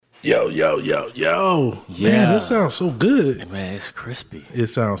Yo. Yeah. Man, that sounds so good. Man, it's crispy. It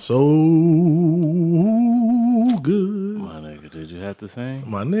sounds so good. My nigga, did you have to sing?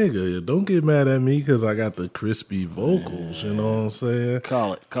 My nigga, don't get mad at me because I got the crispy vocals, you know what I'm saying?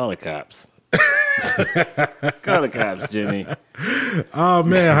 Call it cops. Call the cops, Jimmy. Oh,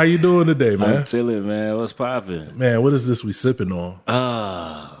 man, how you doing today, man? I'm chilling, man. What's popping? Man, what is this we sipping on?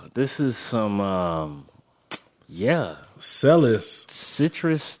 This is some, Celis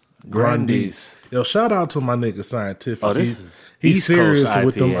citrus Grandes. Yo, shout out to my nigga Scientific. Oh, He's East serious Coast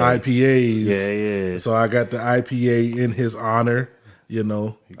with them IPA. IPAs. Yeah. So I got the IPA in his honor, you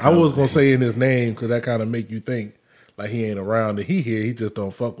know. I was going to say in his name because that kind of make you think like he ain't around and he here. He just don't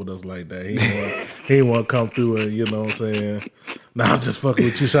fuck with us like that. He ain't want to come through and, you know what I'm saying. Nah, I'm just fucking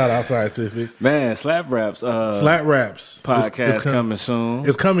with you. Shout out Scientific. Man, Slap Raps. Slap Raps. Podcast coming soon.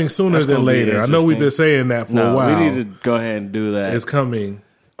 It's coming sooner That's than later. I know we've been saying that for a while. We need to go ahead and do that. It's coming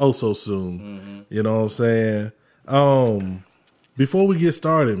so soon. Mm-hmm. You know what I'm saying? Before we get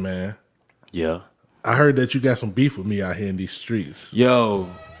started, man. Yeah. I heard that you got some beef with me out here in these streets. Yo.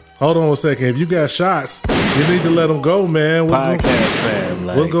 Hold on a second. If you got shots, you need to let them go, man.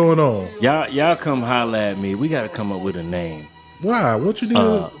 What's going on? Y'all come holler at me. We got to come up with a name. Why? What you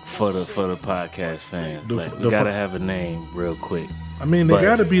need for the podcast fans? We got to have a name real quick. I mean, they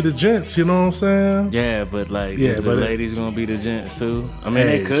got to be the gents, you know what I'm saying? Yeah, but is the ladies going to be the gents too? I mean,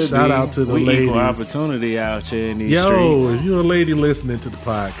 they could shout be. out to the we ladies. Equal opportunity out here in these streets. Yo, if you're a lady listening to the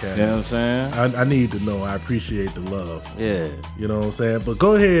podcast, you know what I'm saying? I need to know. I appreciate the love. Yeah. You know what I'm saying? But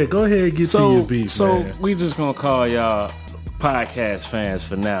go ahead and get to your beef, man. We just going to call y'all podcast fans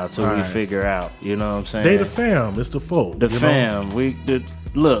for now till we figure out, you know what I'm saying? They the fam. It's the folk. The fam.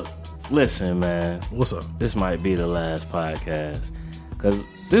 Look, listen, man. What's up? This might be the last podcast. Because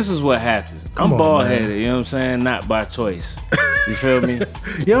this is what happens. I'm bald-headed, you know what I'm saying? Not by choice. You feel me?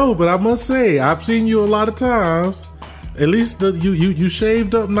 Yo, but I must say, I've seen you a lot of times. At least you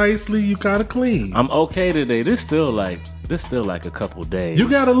shaved up nicely. You kind of clean. I'm okay today. This still like a couple days. You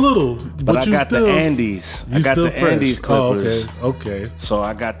got a little, but I got the Andes. I got the fresh. Andes clippers. Okay. So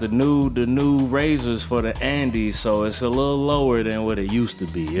I got the new razors for the Andes. So it's a little lower than what it used to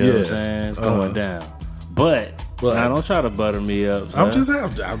be. You know what I'm saying? It's going down. But now don't try to butter me up. Son. I'm just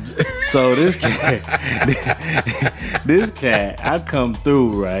So this cat, I come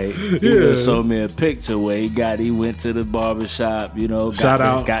through, right? He just showed me a picture where he went to the barbershop, you know,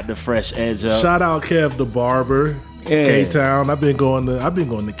 got the fresh edge up. Shout out Kev the barber, K-Town. I've been going to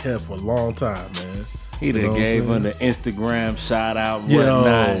Kev for a long time, man. He done gave him the Instagram shout out,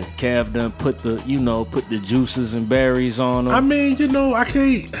 whatnot. Kev done put the juices and berries on him. I mean, I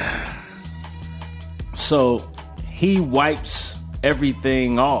can't. So he wipes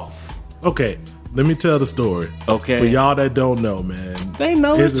everything off. Okay, let me tell the story. Okay. For y'all that don't know, man. They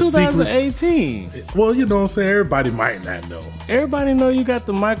know it's 2018. Well, you know what I'm saying? Everybody might not know. Everybody know you got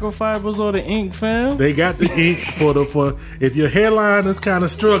the microfibers or the ink, fam. They got the ink for if your hairline is kind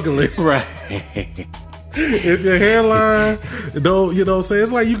of struggling. Right. If your hairline, you know what I'm saying?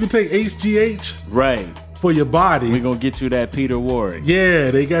 It's like you can take HGH. Right. For your body. We're going to get you that Peter Ward.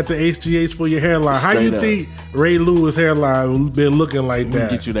 Yeah, they got the HGH for your hairline. How you think Ray Lewis hairline been looking like that?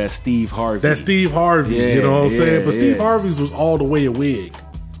 We get you that Steve Harvey. That Steve Harvey, you know what I'm saying? But Steve Harvey's was all the way a wig.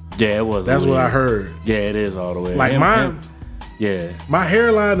 Yeah, it was. That's what I heard. Yeah, it is all the way. Like my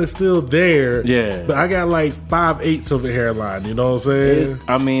hairline is still there. Yeah. But I got like 5/8 of a hairline, you know what I'm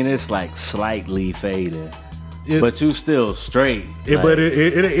saying? It's like slightly fading. But you still straight. But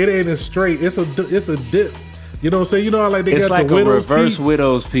it ain't as straight. It's a dip. You know what I'm saying? You know how like they got like the widow's peak? Reverse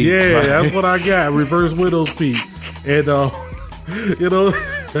widow's peak. Yeah, right? That's what I got. Reverse widow's peak. And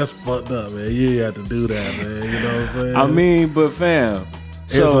that's fucked up, man. You ain't have to do that, man. You know what I'm saying? I mean, but fam.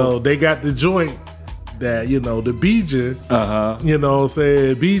 So they got the joint that, the Bijan. You know what I'm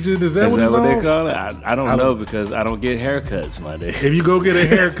saying? Bijan, is that what they call it? I don't know because I don't get haircuts, my day. If you go get a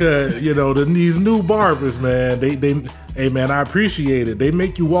haircut, these new barbers, man, they hey man, I appreciate it. They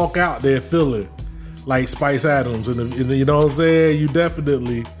make you walk out there feeling like Spice Adams, and you know what I'm saying? You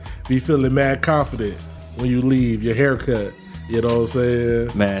definitely be feeling mad confident when you leave your haircut. You know what I'm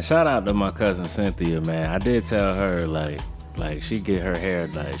saying? Man, shout out to my cousin Cynthia, man. I did tell her like she get her hair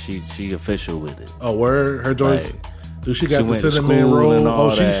like she official with it. Oh, word? Her joints. Do she got the cinnamon roll? And all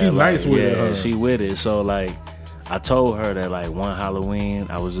she nice with it. Yeah, she with it. So like, I told her that like one Halloween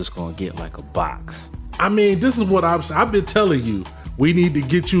I was just gonna get like a box. I mean, this is what I've been telling you. We need to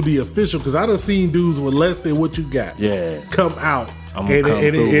get you the official because I done seen dudes with less than what you got. Yeah, come out. I'm gonna come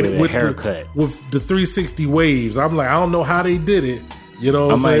through with a haircut with the 360 waves. I'm like, I don't know how they did it. You know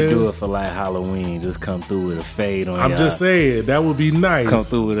what I'm saying? I might do it for like Halloween. Just come through with a fade on. I'm just saying that would be nice. Come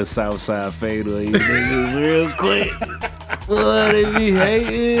through with a Southside fade on you niggas real quick. Boy, they be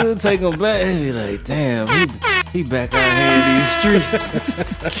hating. Take them back. They be like, damn, he back out here in these streets.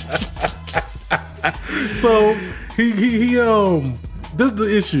 So he this is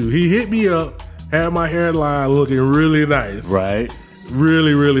the issue. He hit me up, had my hairline looking really nice. Right.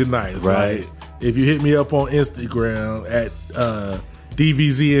 Really, really nice. Right. Like, if you hit me up on Instagram at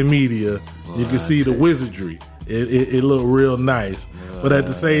DVZ and Media, you can see the wizardry. It looked real nice. But at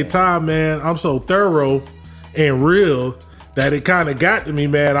the same time, man, I'm so thorough and real that it kind of got to me,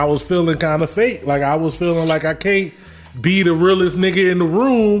 man. I was feeling kind of fake. Like I was feeling like I can't be the realest nigga in the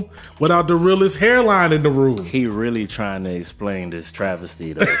room without the realest hairline in the room. He really trying to explain this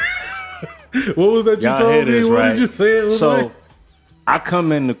travesty though. What was that you told me? What did you say it was so like? I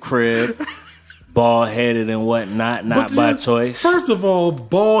come in the crib bald headed and whatnot, not by choice. First of all,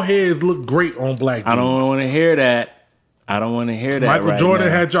 bald heads look great on black dudes. I don't want to hear that. Michael Jordan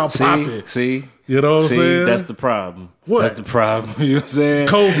now. had y'all popping. See? You know what I'm saying? That's the problem. What? That's the problem. You know what I'm saying?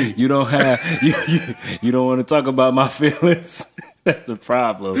 Kobe. You don't have you don't want to talk about my feelings. That's the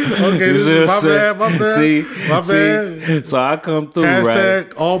problem. Okay, this is my bad. My bad. So I come through, Hashtag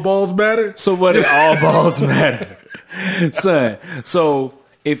right? all balls matter. So what if all balls matter? Son, so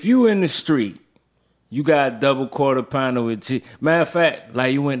if you in the street, you got double quarter pounder with cheese. Matter of fact,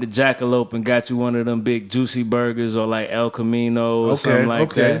 like you went to Jackalope and got you one of them big juicy burgers or like El Camino or something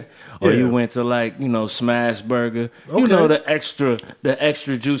like that. Or you went to like, Smash Burger. You know the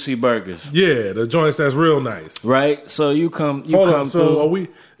extra juicy burgers. Yeah, the joints that's real nice. Right? So you come So through. are we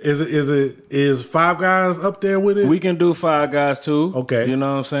is Five Guys up there with it? We can do Five Guys too. Okay. You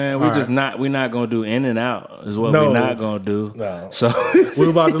know what I'm saying? We're not gonna do In and Out is what No. we're not gonna do. No. So we're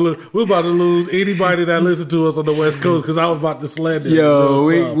about to lose anybody that listens to us on the West Coast because I was about to slander.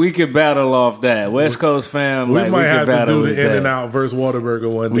 Yo, we could battle off that. West Coast fam. We might have to do the that. In and Out versus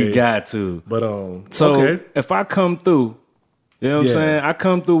Whataburger one day. We got to. But okay. If I come through, you know what I'm saying? I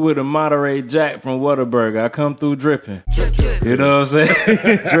come through with a Monterey Jack from Whataburger. I come through dripping. Drip, drip. You know what I'm saying?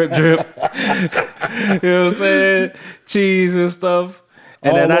 Drip, drip. You know what I'm saying? Cheese and stuff.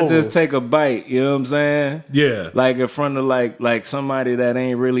 And then I just take a bite, you know what I'm saying? Yeah. Like in front of like somebody that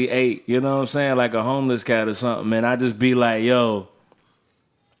ain't really ate, you know what I'm saying? Like a homeless cat or something. And I just be like, yo,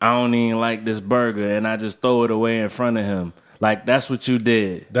 I don't even like this burger. And I just throw it away in front of him. Like, that's what you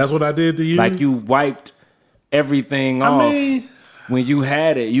did. That's what I did to you? Like, you wiped everything off. When you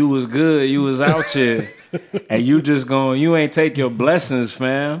had it, you was good. You was out here. And you just you ain't take your blessings,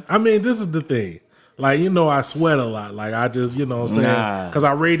 fam. I mean, this is the thing. Like, I sweat a lot. Like, I just, you know what I'm saying? Because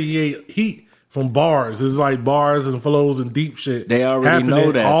I radiate heat from bars. It's like bars and flows and deep shit. They already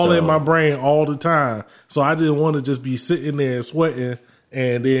know that, all though. in my brain all the time. So I didn't want to just be sitting there sweating.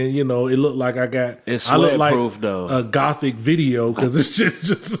 And then, it looked like it's I look like though. A gothic video because it's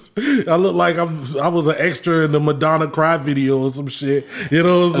just I look like I was an extra in the Madonna Cry video or some shit. You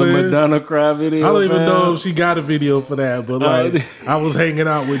know what I'm saying? A Madonna Cry video. I don't even know if she got a video for that, but like I was hanging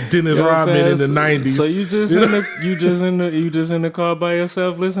out with Dennis Rodman in the 90s. So you just in the car by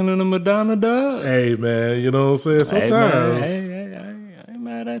yourself listening to Madonna, dog? Hey man, you know what I'm saying? Sometimes. Hey, I ain't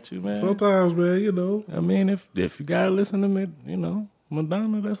mad at you, man. Sometimes, man, I mean, if you gotta listen to me,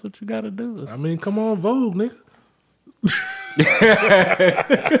 Madonna, that's what you gotta do. I mean, come on, Vogue, nigga.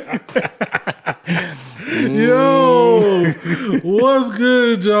 Yo, what's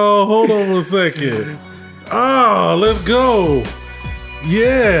good, y'all? Hold on a second. Let's go.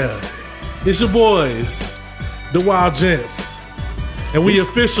 Yeah, it's your boys, the Wild Gents, and we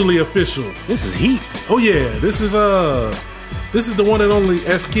official. This is heat. Oh yeah, this is the one and only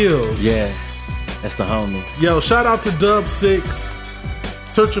S Kills. Yeah, that's the homie. Yo, shout out to Dub 6.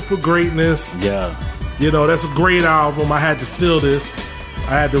 Searching for Greatness. Yeah. That's a great album. I had to steal this.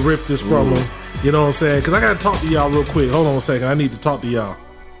 I had to rip this from him. You know what I'm saying? Because I got to talk to y'all real quick. Hold on a second. I need to talk to y'all.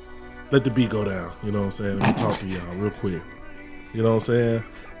 Let the beat go down. You know what I'm saying? Let me talk to y'all real quick. You know what I'm saying?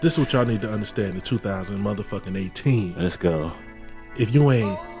 This is what y'all need to understand in 2018. Let's go. If you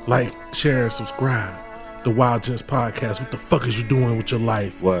ain't like, share, and subscribe, the Wild Gents Podcast, what the fuck is you doing with your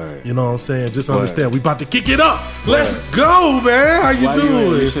life? Word. You know what I'm saying? Just understand, we about to kick it up. Let's go, man. How you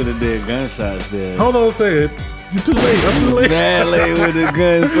doing? You should have did gunshots there. Hold on a second. You too late. I'm too late. Bad late with the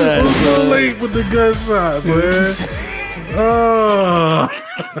gunshots. I'm so late with the gunshots, man.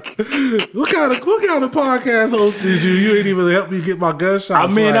 What kind of podcast host did you? You ain't even help me get my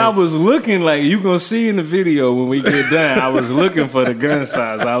gunshots. I mean, right. I was looking like you gonna see in the video when we get done. I was looking for the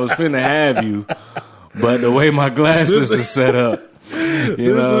gunshots. I was finna have you. But the way my glasses are set up, This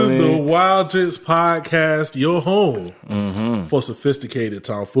is the Wild Jits Podcast, your home for sophisticated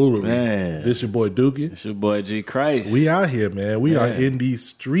tomfoolery. Man. This your boy Dookie. It's your boy G Christ. We out here, man. We are in these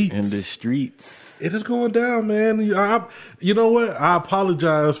streets. In the streets. It is going down, man. You know what? I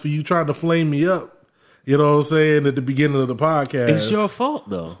apologize for you trying to flame me up. You know what I'm saying? At the beginning of the podcast. It's your fault,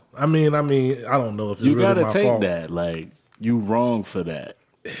 though. I mean, I don't know if it's you really my fault. You gotta take that. Like, you wrong for that.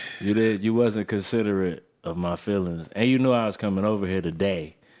 You wasn't considerate of my feelings. And you knew I was coming over here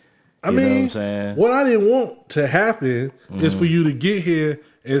today. You know what I'm saying? What I didn't want to happen is for you to get here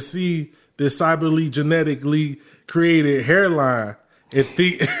and see this cyberly genetically created hairline and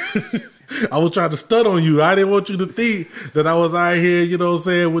think I was trying to stun on you. I didn't want you to think that I was out here, you know what I'm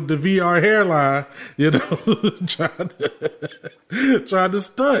saying, with the VR hairline, you know, trying to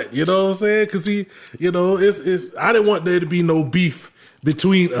stunt, you know what I'm saying? Because I didn't want there to be no beef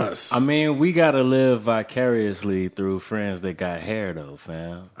between us. I mean, we got to live vicariously through friends that got hair, though,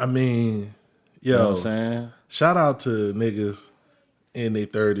 fam. I mean, you know what I'm saying? Shout out to niggas in their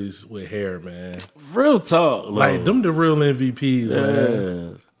 30s with hair, man. Real talk. Like, them the real MVPs,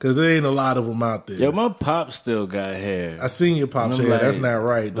 man. Because there ain't a lot of them out there. Yo, my pop still got hair. I seen your pop's hair. That's not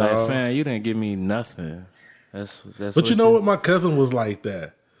right, dog. Like, fam, you didn't give me nothing. That's. But you know what? My cousin was like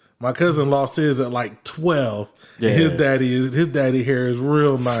that. My cousin lost his at like 12. Yeah. And his daddy hair is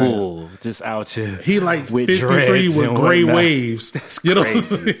real nice. Full, just out here. He like 53 with gray waves. That's crazy. Know what I'm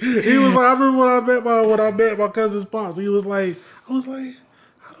saying? He was like, I remember when I met my cousin's pops. I was like, how the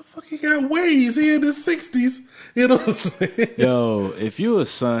fuck he got waves? He in his 60s. You know what I'm saying? Yo, if you a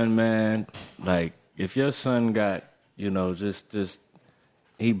son, man, like if your son got, just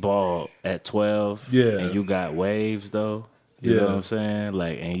he bald at 12, and you got waves though, you know what I'm saying?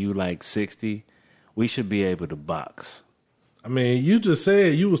 Like, and you like 60, we should be able to box. I mean, you just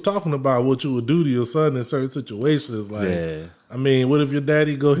said you was talking about what you would do to your son in certain situations. Like, I mean, what if your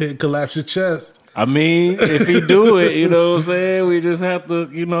daddy go ahead and collapse your chest? I mean, if he do it, you know what I'm saying? We just have to,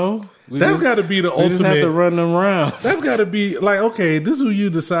 that's got to be the ultimate. We just have to run them rounds. That's got to be like, okay, this is who you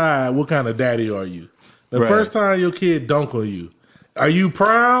decide what kind of daddy are you. The first time your kid dunk on you, are you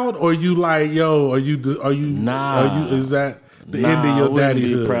proud or you like, yo, are you? Nah. Is that the end of your daddyhood? I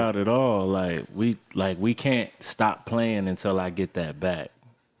wouldn't be proud at all. We can't stop playing until I get that back.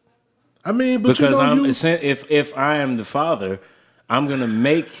 I mean, but because if I am the father, I'm gonna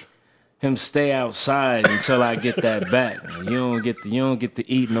make him stay outside until I get that back. You don't get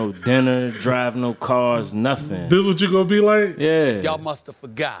to eat no dinner, drive no cars, nothing. This what you gonna be like? Yeah. Y'all must have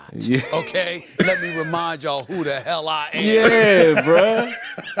forgot. Yeah. Okay? Let me remind y'all who the hell I am. Yeah, bruh.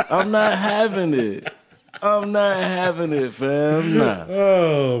 I'm not having it. I'm not having it, fam. Nah.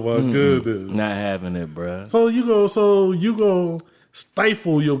 Oh my goodness. Not having it, bruh. So you go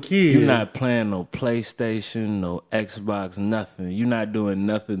stifle your kid. You're not playing no PlayStation, no Xbox, nothing. You're not doing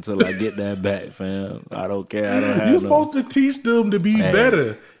nothing till I get that back, fam. I don't care. I don't have You're supposed to teach them to be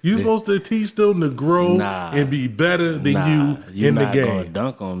better. You're supposed to teach them to grow and be better than you in the game. You're not gonna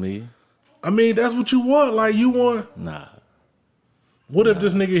dunk on me. I mean, that's what you want. Like, you want... Nah. What if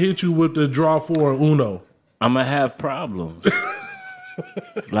this nigga hit you with the draw 4 Uno? I'm gonna have problems.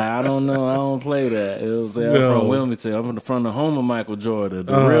 Like, I don't know. I don't play that. I'm from Wilmington. I'm from the home of Michael Jordan,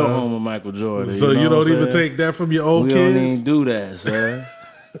 the real home of Michael Jordan. So you don't even take that from your old kids? We don't even do that, sir.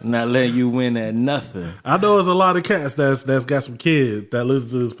 Not letting you win at nothing. I know there's a lot of cats that's got some kids that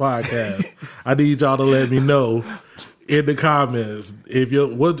listen to this podcast. I need y'all to let me know in the comments if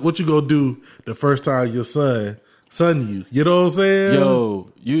what you gonna do the first time your son you. You know what I'm saying?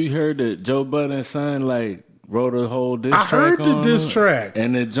 Yo, you heard that Joe Budden's son wrote a whole diss track. I heard the diss track.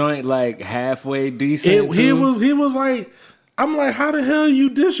 And the joint halfway decent. He was like, I'm like, how the hell you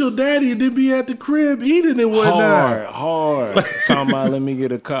diss your daddy and then be at the crib eating and whatnot? Hard. Talking about, let me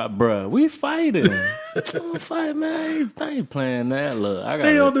get a cop, bruh. We fighting. Don't fight, man. I ain't playing that. Look,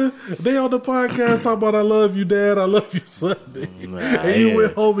 they on the podcast talking about I love you, Dad. I love you, Sunday. And you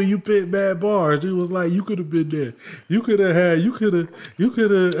went home and you picked bad bars. It was like, you could have been there. You could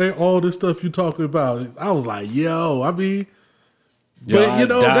have all this stuff you talking about. I was like, yo, I mean. I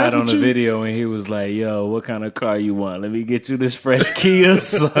died on the video and he was like, yo, what kind of car you want? Let me get you this fresh Kia,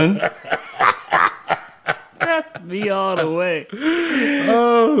 son. Me all the way.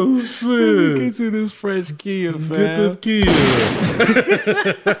 Oh, shit. Let me get you this fresh Kia, fam. Get this Kia.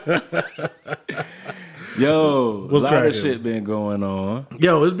 Yo, a lot of shit been going on.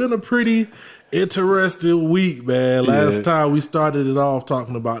 Yo, it's been a pretty interesting week, man. Last time we started it off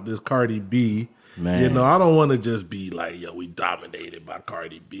talking about this Cardi B. Man. I don't want to just be like, yo, we dominated by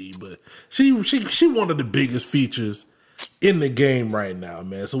Cardi B, but she one of the biggest features in the game right now,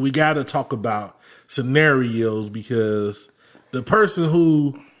 man. So we got to talk about scenarios because the person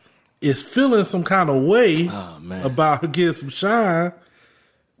who is feeling some kind of way about getting some shine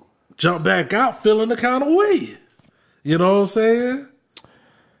jump back out feeling the kind of way. You know what I'm saying?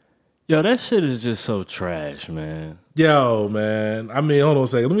 Yo, that shit is just so trash, man. Yo, man. I mean, hold on a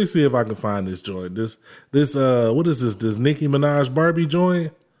second. Let me see if I can find this joint. This what is this? This Nicki Minaj Barbie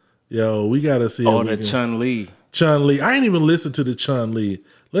joint? Yo, we gotta see. Oh, the Chun-Li. Chun-Li. I ain't even listened to the Chun-Li.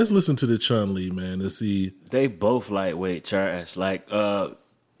 Let's listen to the Chun-Li, man, to see. They both lightweight trash. Like,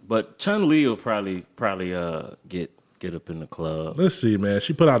 but Chun-Li will probably get up in the club. Let's see, man.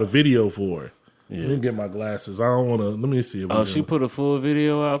 She put out a video for it. Yeah. Let me get my glasses. I don't want to. Let me see. If she put a full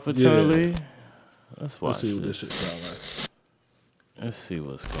video out for Chun-Li? Let's see what this shit sound like. Let's see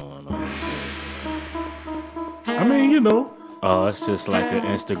what's going on here. I mean, you know. Oh, it's just like an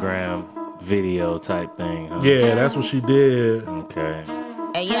Instagram video type thing, huh? Yeah, that's what she did. Okay.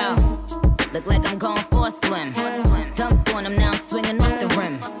 Hey, yo. Look like I'm going for a swim. Dunked on him, now I'm swinging off the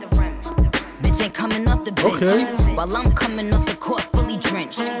rim. Bitch ain't coming off the bench. Okay. While I'm coming off the court fully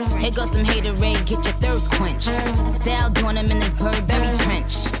drenched. Here goes some haterade, get your thirst quenched. Style doing him in this Burberry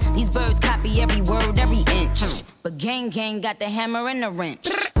trench. These birds copy every word, every inch. But gang got the hammer and the wrench.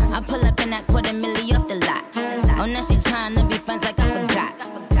 I pull up in that $250,000 off the lot. Oh, now she tryna be friends like I forgot.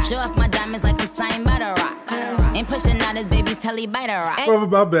 Show off my diamonds like I'm signed by the rock. Ain't pushing out his baby's telly by the rock. Oh,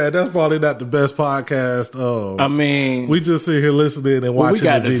 my bad. That's probably not the best podcast. I mean, we just sit here listening and watching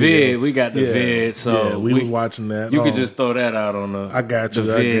the video. We got the vid. So we was watching that. You could just throw that out on the. I got you.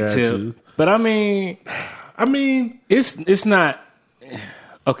 The vid tip. You. But I mean, it's not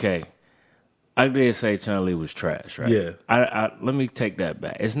okay. I did say Chun-Li was trash, right? Yeah. I let me take that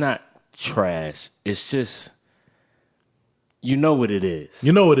back. It's not trash. It's just, you know what it is.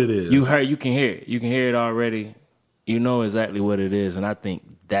 You know what it is. You can hear it. You can hear it already. You know exactly what it is, and I think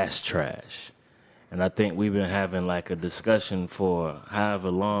that's trash. And I think we've been having like a discussion for however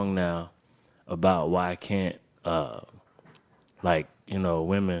long now about why can't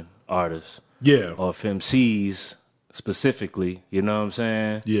women artists, or FMCs specifically, you know what I'm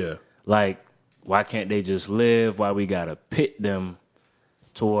saying? Yeah. Like, why can't they just live? Why we gotta pit them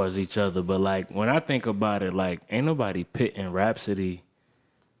towards each other? But like, when I think about it, like, ain't nobody pitting Rhapsody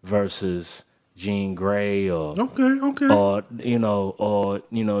versus Jean Grey or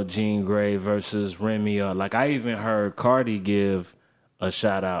Jean Grey versus Remy, or like, I even heard Cardi give a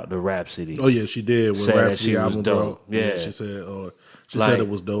shout out to Rhapsody. Oh yeah, she did. When Rhapsody album dope. Yeah, she said said it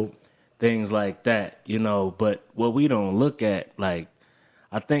was dope. Things like that, But what we don't look at, like,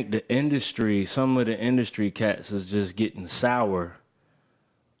 I think some of the industry cats is just getting sour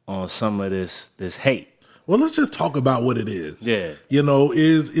on some of this hate. Well, let's just talk about what it is. Yeah.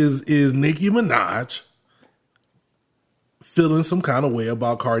 Is Nicki Minaj feeling some kind of way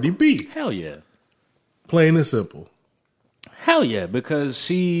about Cardi B? Hell yeah. Plain and simple. Hell yeah, because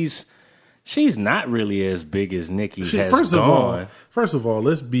she's not really as big as Nicki has gone. First of all,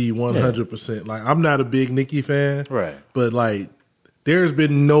 let's be 100%. Yeah. Like, I'm not a big Nicki fan. Right. But like, there's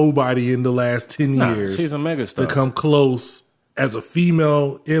been nobody in the last 10 years she's a megastar to come close as a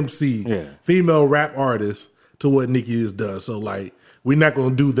female MC, female rap artist, to what Nicki has done. So like, we're not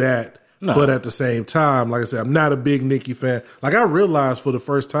gonna do that. No. But at the same time, like I said, I'm not a big Nicki fan. Like, I realized for the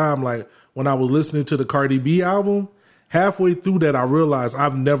first time, like, when I was listening to the Cardi B album, halfway through that, I realized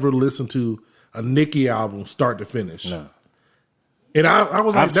I've never listened to a Nicki album start to finish. No. And I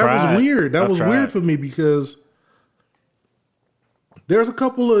was like, that was weird. That was weird for me, because there's a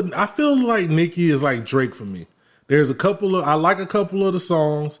couple of, I feel like Nicki is like Drake for me. I like a couple of the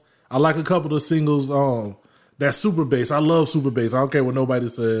songs. I like a couple of the singles. That super bass. I love super bass. I don't care what nobody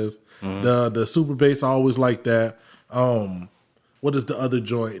says. Mm-hmm. The super bass, I always like that. What is the other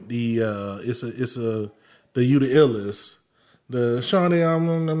joint? The You the Illest. The Shawnee,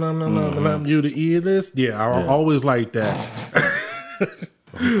 You the Illest. Yeah, I always like that.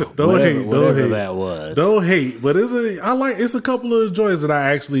 Don't hate. That was. Don't hate. But it's a couple of joints that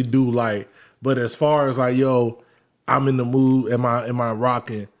I actually do like. But as far as like, I'm in the mood, am I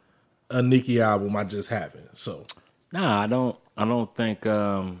rocking a Nicki album? I just haven't. So I don't think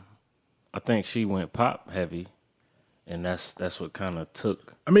I think she went pop heavy, and that's what kind of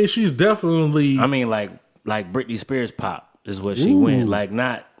took. I mean, she's definitely. I mean, like Britney Spears pop is what she went. Like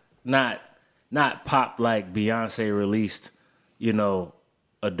not pop like Beyonce released,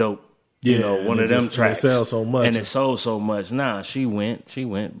 a dope, one of them tracks. And it sells so much. And it sold so much. Nah, she went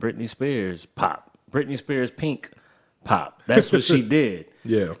Britney Spears pop. Britney Spears pink pop. That's what she did.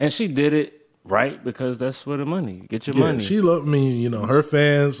 Yeah. And she did it right, because that's where the money. Get your money. She loved me. Her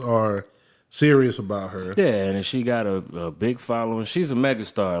fans are serious about her. Yeah, and she got a big following. She's a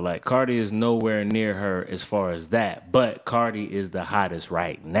megastar. Like, Cardi is nowhere near her as far as that. But Cardi is the hottest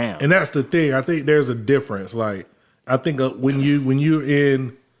right now. And that's the thing. I think there's a difference. Like, I think when you're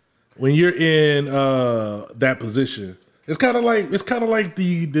in that position, it's kind of like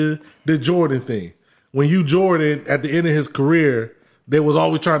the Jordan thing. When you Jordan at the end of his career, they was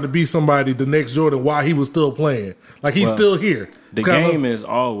always trying to be somebody, the next Jordan, while he was still playing. Like, he's still here. The game is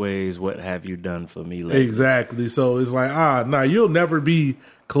always, what have you done for me lately? Exactly. So it's like, you'll never be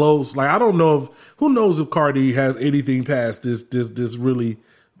close. Like, I don't know who knows if Cardi has anything past this really,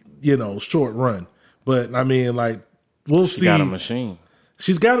 short run. But I mean, like, we'll see. She got a machine.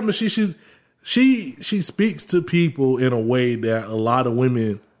 She's got a machine. She speaks to people in a way that a lot of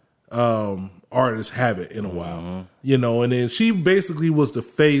women artists haven't in a while. And then she basically was the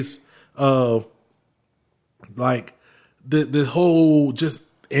face of, like, the whole just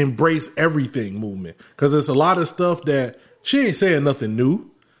embrace everything movement. Because there's a lot of stuff that she ain't saying nothing new.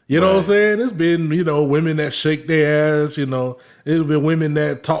 You know what I'm saying? There's been, women that shake their ass, there's been women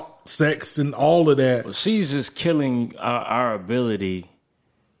that talk sex and all of that. Well, she's just killing our ability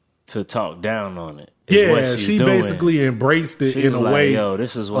to talk down on it. Yeah, she basically embraced it in a way. Yo,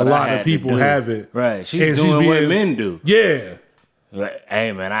 this is what a lot of people haven't. Right. She's doing what men do. Yeah. Like,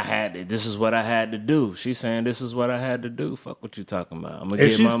 hey man, this is what I had to do. She's saying this is what I had to do. Fuck what you talking about. I'm gonna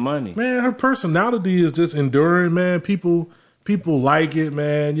get my money. Man, her personality is just enduring, man. People like it,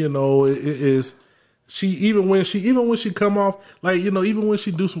 man. It is. She even when she come off, like, even when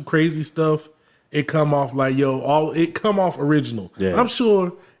she do some crazy stuff, it come off like, it come off original. Yeah. I'm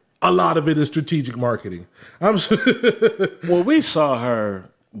sure a lot of it is strategic marketing. I'm sure. Well, we saw her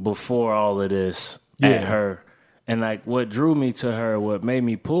before all of this at her. And, like, what drew me to her, what made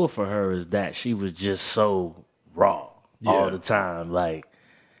me pull for her is that she was just so raw all the time. Like,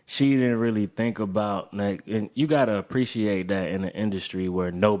 she didn't really think about, like, and you got to appreciate that in an industry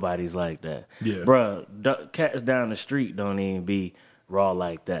where nobody's like that. Yeah. Bruh, cats down the street don't even be raw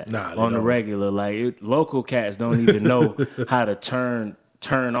like that. Nah, on the regular. Like, local cats don't even know how to turn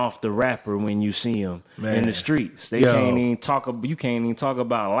off the rapper when you see them in the streets. They can't even talk. You can't even talk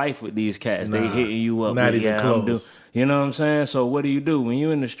about life with these cats. They hitting you up. Not even close. You know what I'm saying? So what do? When you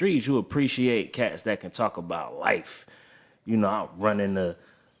in the streets, you appreciate cats that can talk about life. I run into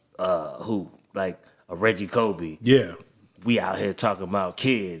like a Reggie Kobe. Yeah, we out here talking about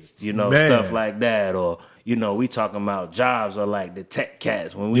kids. Stuff like that, or we talking about jobs, or like the tech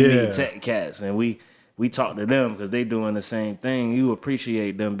cats when we meet tech cats and we talk to them because they doing the same thing. You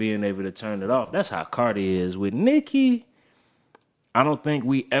appreciate them being able to turn it off. That's how Cardi is with Nicki. I don't think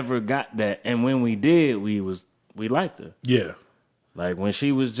we ever got that, and when we did, we liked her. Yeah, like when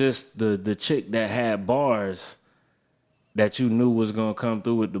she was just the chick that had bars that you knew was gonna come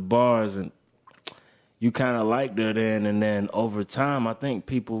through with the bars, and you kind of liked her then. And then over time, I think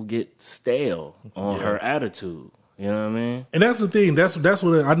people get stale on her attitude. You know what I mean? And that's the thing. That's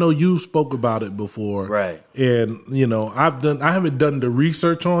what I know. You spoke about it before, right? And I haven't done the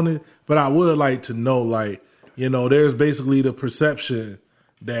research on it, but I would like to know. Like, there's basically the perception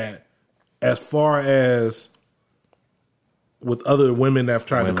that, as far as with other women that have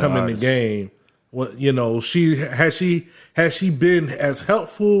tried to come in the game, she has she been as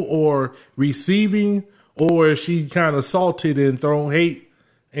helpful or receiving, or is she kind of salted and thrown hate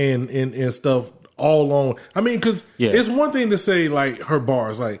and stuff all on? I mean, because it's one thing to say, like, her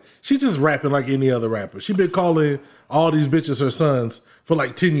bars, like, she's just rapping like any other rapper. She been calling all these bitches her sons for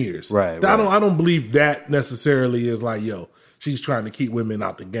like 10 years. Right. I don't believe that necessarily is like, she's trying to keep women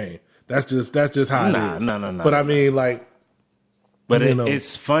out the game. That's just how it is. No. But I mean, like, but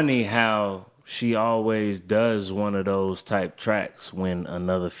it's funny how she always does one of those type tracks when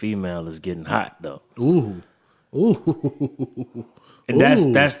another female is getting hot, though. Ooh. And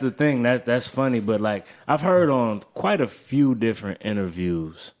that's the thing. That's funny, but like I've heard on quite a few different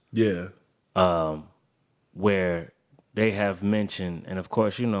interviews, where they have mentioned, and of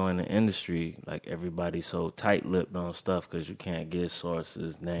course, in the industry, like everybody's so tight-lipped on stuff because you can't get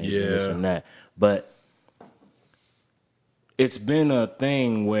sources, names, and this and that. But it's been a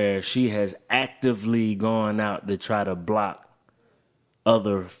thing where she has actively gone out to try to block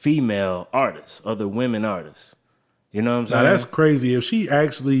other female artists, other women artists. You know what I'm saying? Now that's crazy. If she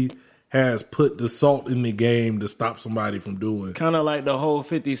actually has put the salt in the game to stop somebody from doing. Kind of like the whole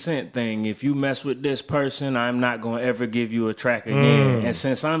 50 Cent thing. If you mess with this person, I'm not going to ever give you a track again. And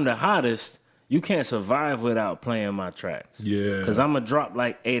since I'm the hottest, you can't survive without playing my tracks. Yeah. Because I'm going to drop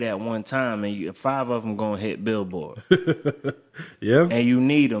like 8 at one time, and 5 of them going to hit Billboard. Yeah. And you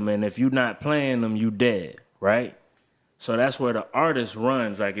need them. And if you're not playing them, you dead, right? So that's where the artist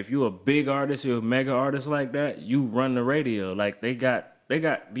runs. Like if you're a big artist, you're a mega artist like that, you run the radio. Like they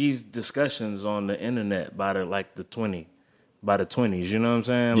got these discussions on the internet by the 20s, you know what I'm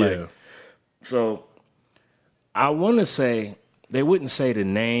saying? Yeah. Like, so I want to say they wouldn't say the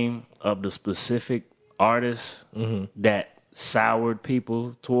name of the specific artist that soured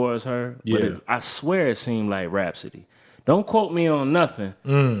people towards her, but I swear it seemed like Rhapsody. Don't quote me on nothing,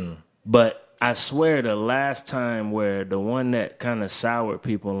 but I swear the last time where the one that kind of soured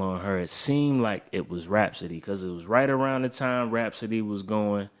people on her, it seemed like it was Rhapsody because it was right around the time Rhapsody was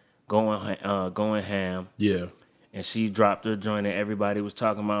going ham. Yeah. And she dropped her joint and everybody was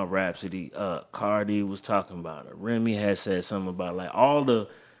talking about Rhapsody. Cardi was talking about her. Remy had said something about like all the,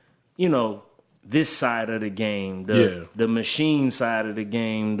 this side of the game, the machine side of the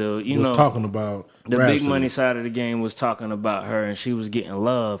game, talking about the Rhapsody. big money side of the game was talking about her and she was getting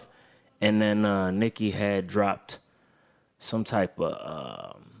love. And then Nicki had dropped some type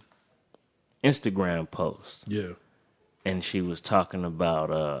of Instagram post. Yeah. And she was talking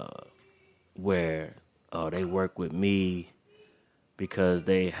about where they work with me because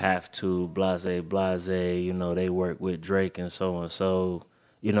they have to, blase, they work with Drake and so,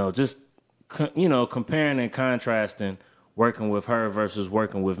 just, comparing and contrasting working with her versus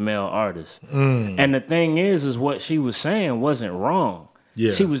working with male artists. And the thing is what she was saying wasn't wrong.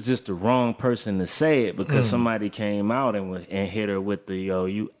 Yeah. She was just the wrong person to say it because somebody came out and hit her with the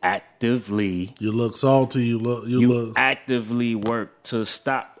you actively. You look salty. You look actively work to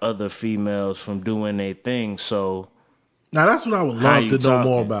stop other females from doing their thing. So now that's what I would love to know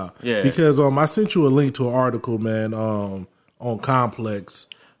more about. Yeah. Because I sent you a link to an article, man, on Complex.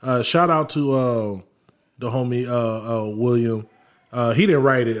 Shout out to the homie William. He didn't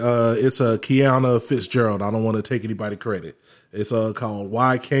write it. It's Kiana Fitzgerald. I don't want to take anybody credit. It's called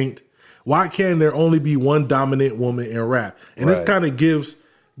Why Can There Only Be One Dominant Woman in Rap? And this kind of gives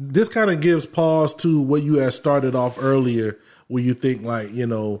pause to what you had started off earlier, where you think like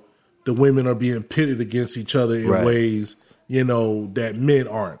the women are being pitted against each other in ways that men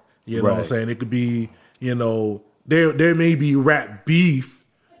aren't. You know what I'm saying? It could be there may be rap beef,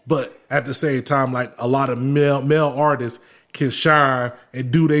 but at the same time, like a lot of male artists can shine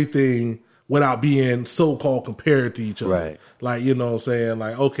and do their thing without being so-called compared to each other. Right. Like, you know what I'm saying?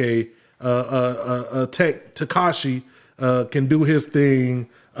 Like, okay, Tekashi can do his thing.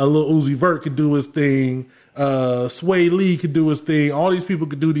 A Lil Uzi Vert can do his thing. Sway Lee can do his thing. All these people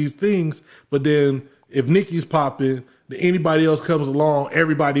can do these things. But then if Nicki's popping, then anybody else comes along,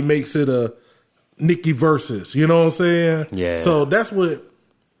 everybody makes it a Nicki versus. You know what I'm saying? Yeah. So that's what,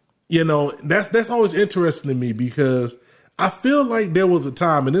 that's always interesting to me because I feel like there was a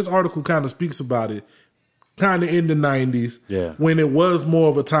time, and this article kind of speaks about it, kind of in the 90s, when it was more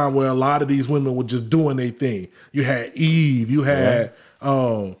of a time where a lot of these women were just doing their thing. You had Eve, you had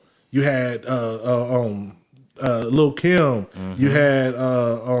Lil Kim, you had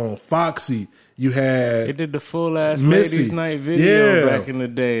Foxy, you had they did the full ass Missy. Ladies Night video back in the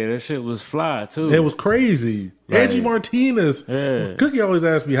day. That shit was fly too. It was crazy. Right. Angie Martinez. Yeah. Cookie always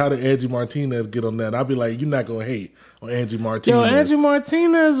asks me how did Angie Martinez get on that. I'll be like, you're not gonna hate on Angie Martinez. Yo, Angie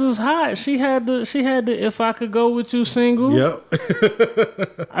Martinez was hot. She had the If I Could Go With You single. Yep.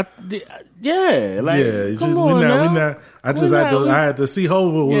 Come on now. I had to see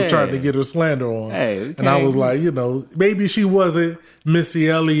Hova was trying to get her slander on. Hey, and I was like, maybe she wasn't Missy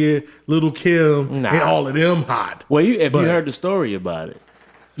Elliott, Little Kim, and all of them hot. Well, you heard the story about it.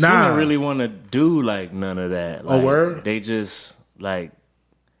 She didn't really want to do like none of that. Like, word? They just like,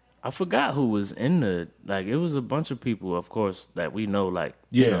 I forgot who was in the, like, it was a bunch of people, of course, that we know, like,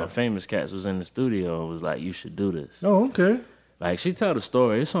 famous cats was in the studio and was like, you should do this. Oh, okay. Like, she tell the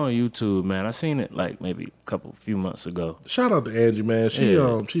story. It's on YouTube, man. I seen it like maybe a few months ago. Shout out to Angie, man.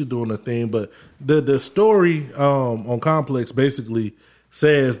 She's doing her thing, but the story on Complex basically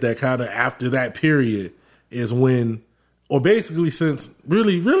says that kind of after that period is when, or basically since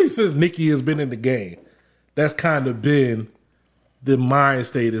Nicki has been in the game, that's kind of been the mind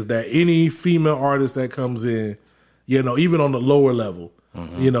state is that any female artist that comes in, even on the lower level,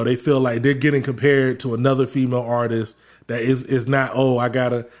 they feel like they're getting compared to another female artist that is not,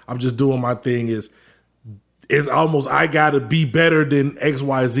 I'm just doing my thing. It's almost, I gotta be better than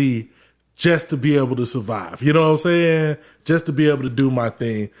XYZ just to be able to survive. You know what I'm saying? Just to be able to do my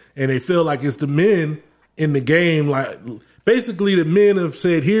thing. And they feel like it's the men in the game, like basically the men have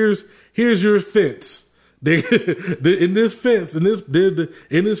said, here's your fence. In this fence,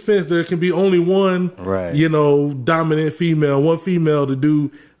 there can be only one, dominant female, one female to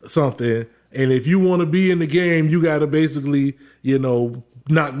do something. And if you want to be in the game, you got to basically,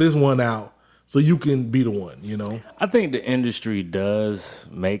 knock this one out so you can be the one, you know? I think the industry does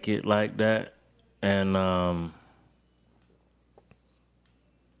make it like that. And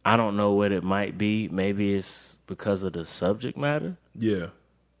I don't know what it might be. Maybe it's because of the subject matter. Yeah.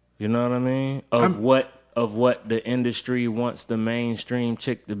 You know what I mean? Of what the industry wants the mainstream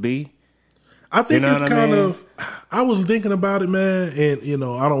chick to be. I think it's kind of. I was thinking about it, man, and you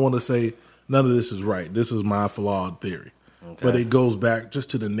know, I don't want to say none of this is right. This is my flawed theory. Okay. But it goes back just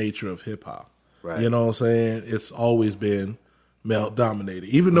to the nature of hip hop. Right. You know what I'm saying? It's always been male dominated.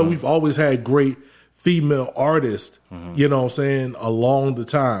 Even though we've always had great female artists, you know what I'm saying, along the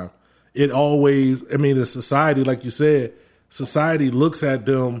time. It always, I mean, in society, like you said, society looks at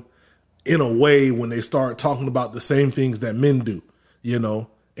them in a way when they start talking about the same things that men do, you know?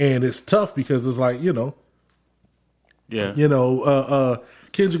 And it's tough because it's like, you know,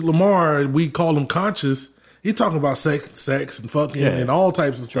 Kendrick Lamar, we call him conscious. He talking about sex and fucking and all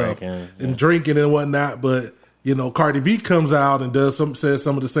types of stuff and drinking and whatnot. But, you know, Cardi B comes out and says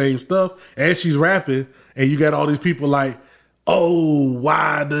some of the same stuff as she's rapping. And you got all these people like, oh,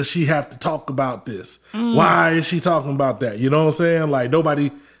 why does she have to talk about this? Why is she talking about that? You know what I'm saying? Like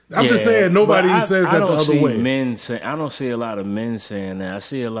nobody... I'm just saying nobody says that the other way. I don't see a lot of men saying that. I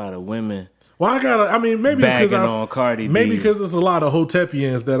see a lot of women. Well, maybe it's because on Cardi B. Maybe because it's a lot of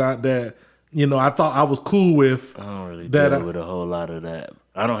Hotepians that you know I thought I was cool with. I don't really deal with a whole lot of that.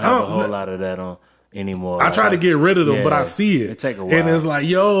 I don't have a whole lot of that on anymore. I try to get rid of them, but I see it. It take a while, and it's like,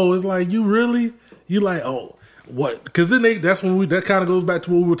 it's like you like, oh. What? Because then that's when that kind of goes back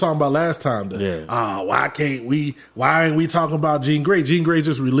to what we were talking about last time. Why ain't we talking about Jean Grey? Jean Grey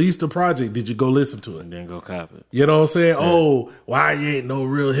just released a project. Did you go listen to it? And then go cop it. You know what I'm saying? Yeah. Oh, why ain't no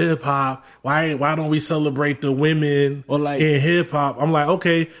real hip hop? Why don't we celebrate the women in hip hop? I'm like,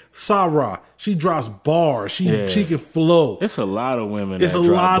 okay, Sarah, she drops bars. She can flow. It's a lot of women. It's a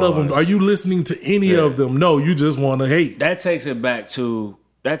lot of them. Are you listening to any of them? No, you just want to hate. That takes it back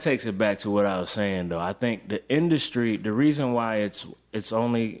to what I was saying, though. I think the industry, the reason why it's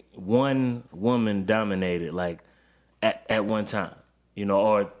only one woman dominated, like at one time, you know,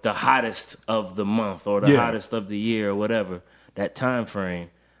 or the hottest of the month or the hottest of the year or whatever, that time frame,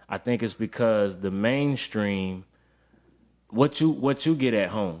 I think it's because the mainstream, what you get at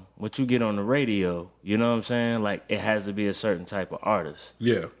home, what you get on the radio, you know what I'm saying? Like, it has to be a certain type of artist.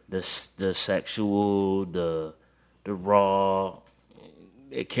 Yeah. The sexual, the raw.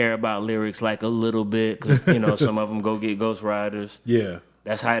 They care about lyrics like a little bit because you know some of them go get ghostwriters. Yeah,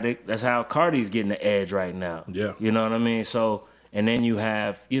 that's how Cardi's getting the edge right now. Yeah, you know what I mean. So and then you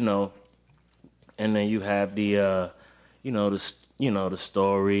have the the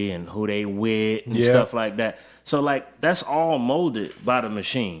story and who they with and stuff like that. So like that's all molded by the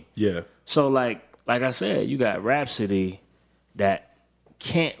machine. Yeah. So like I said, you got Rhapsody that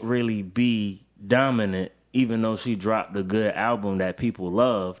can't really be dominant. Even though she dropped a good album that people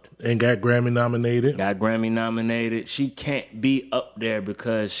loved. And got Grammy nominated. She can't be up there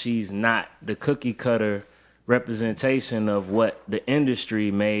because she's not the cookie cutter representation of what the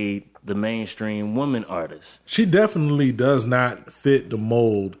industry made the mainstream woman artist. She definitely does not fit the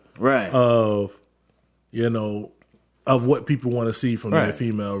mold of, of what people want to see from their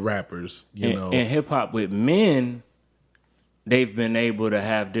female rappers. In hip hop with men, they've been able to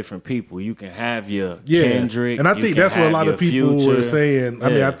have different people. You can have your Kendrick. And I think that's what a lot of people were saying. I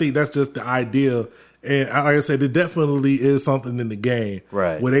mean, I think that's just the idea. And like I said, it definitely is something in the game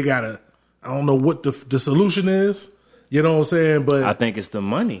where they I don't know what the solution is. You know what I'm saying? But I think it's the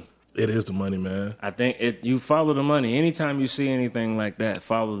money. It is the money, man. I think you follow the money. Anytime you see anything like that,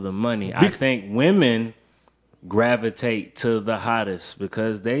 follow the money. I think women gravitate to the hottest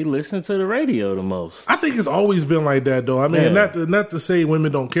because they listen to the radio the most. I think it's always been like that, though. I mean, not to say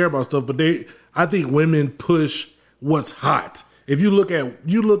women don't care about stuff, but I think women push what's hot. If you look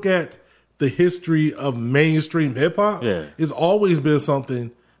at the history of mainstream hip hop, it's always been something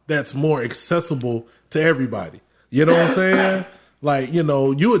that's more accessible to everybody. You know what I'm saying? Like,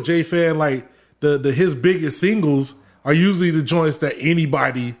 you a Jay fan, like his biggest singles are usually the joints that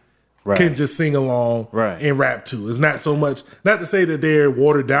anybody can just sing along and rap to. It's not so much, not to say that they're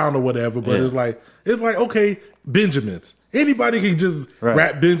watered down or whatever, but it's like okay, Benjamins. Anybody can just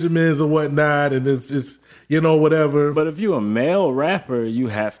rap Benjamins or whatnot, and it's whatever. But if you're a male rapper, you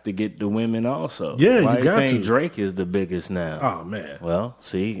have to get the women also. Yeah, you got to. Drake is the biggest now. Oh man. Well,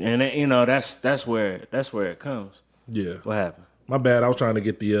 see, and that's where it comes. Yeah. What happened? My bad. I was trying to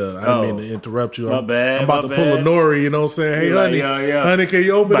get the. I didn't mean to interrupt you. My bad. I'm about to pull a Nori. You know what I'm saying? Hey, honey, honey, can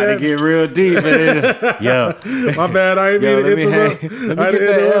you open about that? To get real deep. My bad. I didn't mean to interrupt. Let me get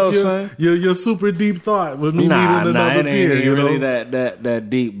that L, son. Your super deep thought with me needing another beer. It ain't really that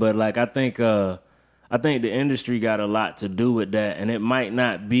deep. But like I think the industry got a lot to do with that, and it might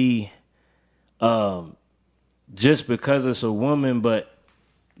not be just because it's a woman, but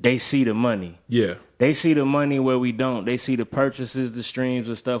they see the money. Yeah. They see the money where we don't. They see the purchases, the streams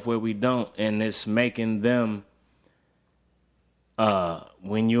and stuff where we don't. And it's making them,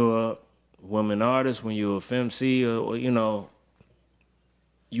 when you're a woman artist, when you're a femc, or you know,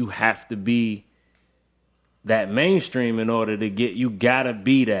 you have to be that mainstream in order to get, you gotta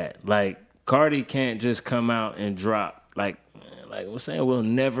be that. Like, Cardi can't just come out and drop. Like we're saying, we'll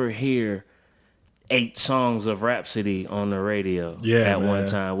never hear 8 songs of Rhapsody on the radio at one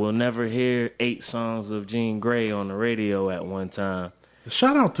time. We'll never hear 8 songs of Jean Grey on the radio at one time.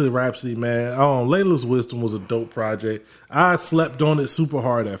 Shout out to Rhapsody, man. Layla's Wisdom was a dope project. I slept on it super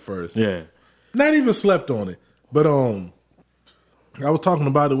hard at first. Yeah. Not even slept on it. But I was talking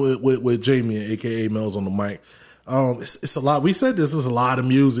about it with Jamie, a.k.a. Mel's on the mic. It's a lot. We said this is a lot of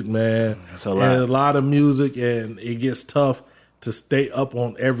music, man. It's a lot. And a lot of music, and it gets tough to stay up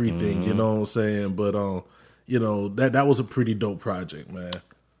on everything, you know what I'm saying? But you know, that was a pretty dope project, man.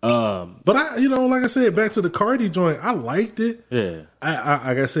 But I, you know, like I said, back to the Cardi joint, I liked it. Yeah. I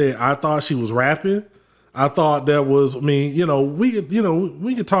like I said, I thought she was rapping. I thought that was, I mean, we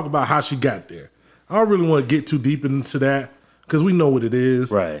could talk about how she got there. I don't really want to get too deep into that because we know what it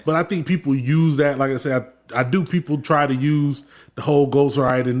is. Right. But I think people use that, like I said, I do people try to use the whole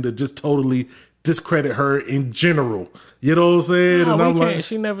ghostwriting to just totally discredit her in general. You know what I'm saying? No, and I'm like,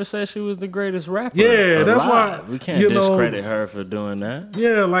 she never said she was the greatest rapper. Yeah, that's why we can't discredit her for doing that.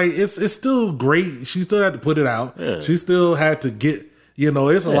 Yeah, like it's still great. She still had to put it out. Yeah. She still had to get,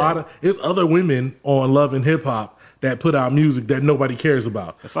 it's a lot of, it's other women on Love and Hip Hop that put out music that nobody cares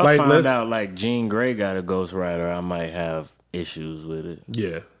about. If I find out like Jean Grey got a ghostwriter, I might have issues with it.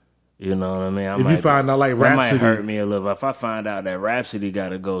 Yeah. You know what I mean? If you find out like Rhapsody, that might hurt me a little. If I find out that Rhapsody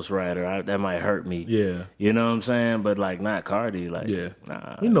got a ghostwriter, that might hurt me. Yeah, you know what I'm saying? But like not Cardi. Like,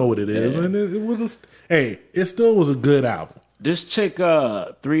 nah, we know what it is, and it wasn't. Hey, it still was a good album. This chick,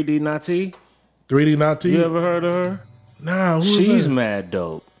 3D Nati. 3D Nati. You ever heard of her? Nah, she's mad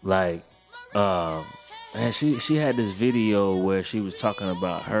dope. Like, and she had this video where she was talking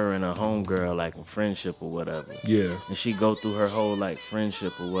about her and her homegirl, like in friendship or whatever. Yeah. And she go through her whole like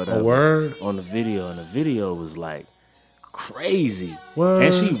friendship or whatever. A word? On the video. And the video was like crazy. What?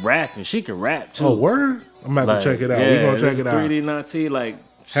 And she rapping. She can rap too. Oh, word? I'm about to check it out. We're going to check it out. 3D Nati, like.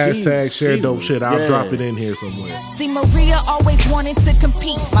 Hashtag share dope shit. I'll drop it in here somewhere. See, Maria always wanted to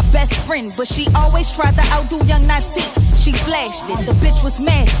compete. My best friend, but she always tried to outdo young Nati. She flashed it. The bitch was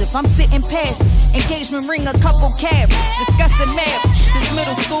massive. I'm sitting past it. Engagement ring, a couple carats. Discussing marriage since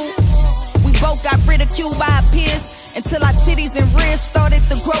middle school. We both got ridiculed by our peers until our titties and rears started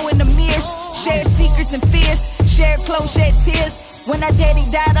to grow in the mirrors. Shared secrets and fears. Shared clothes, shared tears. When our daddy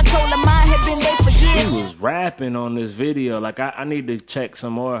died, I told her mine had been there for years. She was rapping on this video. Like I need to check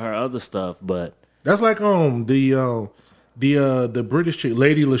some more of her other stuff, but that's like the British chick,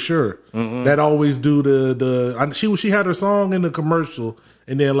 Lady LaSure, that always do she had her song in the commercial,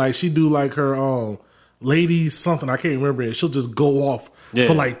 and then like she do like her Lady something, I can't remember it. She'll just go off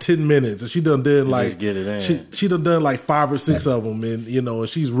for like 10 minutes, and she done like get it in. She done like 5 or 6 of them, and and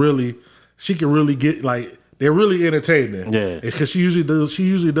she can really get like. They're really entertaining. Yeah. Because she usually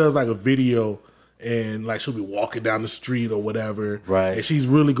does like a video and like she'll be walking down the street or whatever. Right. And she's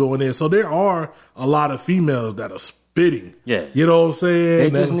really going in. So there are a lot of females that are spitting. Yeah. You know what I'm saying?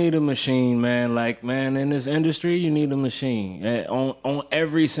 They just need a machine, man. Like, man, in this industry, you need a machine. On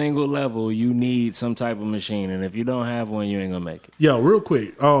every single level, you need some type of machine. And if you don't have one, you ain't gonna make it. Yo, real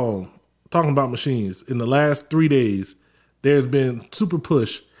quick, talking about machines. In the last 3 days, there's been super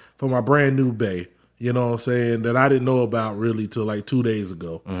push for my brand new Bay. You know what I'm saying? That I didn't know about really till like 2 days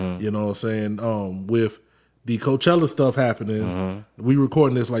ago. You know what I'm saying? With the Coachella stuff happening, we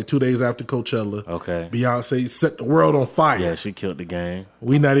recording this like 2 days after Coachella. Okay. Beyonce set the world on fire. Yeah, she killed the game.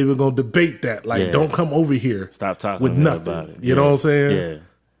 We not even gonna debate that. Like, don't come over here. Stop talking with nothing. About it. You know what I'm saying? Yeah.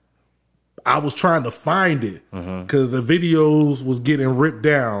 I was trying to find it because the videos was getting ripped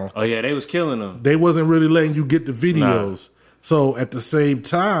down. Oh yeah, they was killing them. They wasn't really letting you get the videos. Nah. So at the same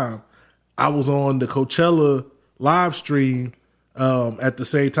time, I was on the Coachella live stream at the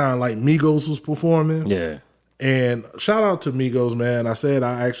same time like Migos was performing. Yeah. And shout out to Migos, man. I said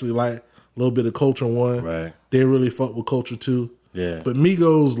I actually like a little bit of Culture 1. Right. They really fuck with Culture 2. Yeah. But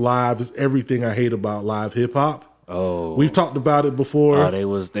Migos live is everything I hate about live hip hop. Oh, We've talked about it before. Oh, they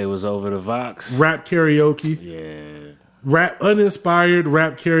was over the Vox. Rap karaoke. Yeah. Rap uninspired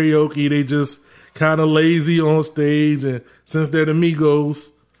rap karaoke. They just kind of lazy on stage, and since they're the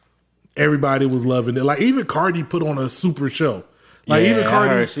Migos, everybody was loving it. Like even Cardi put on a super show. Like even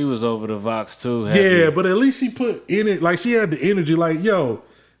Cardi, I heard she was over the Vox too. Yeah, but at least she put in it. Like she had the energy. Like yo,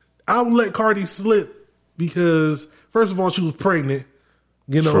 I would let Cardi slip because first of all she was pregnant.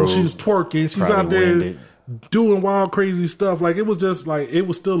 You know, she was twerking. She's Probably out there winded. doing wild, crazy stuff. Like it was just like it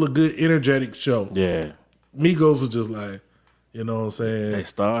was still a good, energetic show. Yeah. Migos was just like, you know what I'm saying? They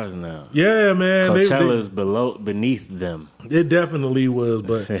stars now. Yeah, man. Coachella's beneath them. It definitely was,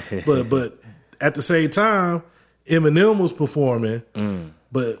 but at the same time, Eminem was performing.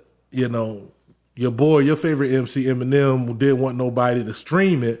 But you know, your boy, your favorite MC Eminem, didn't want nobody to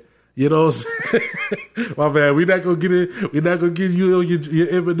stream it. You know what I'm saying? My bad. We're not gonna get it. We're not gonna give you your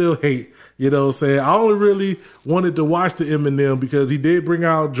Eminem hate. You know what I'm saying? I only really wanted to watch the Eminem because he did bring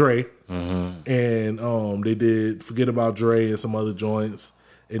out Dre. And they did Forget About Dre and some other joints.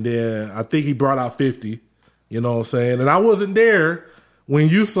 And then I think he brought out 50. You know what I'm saying? And I wasn't there when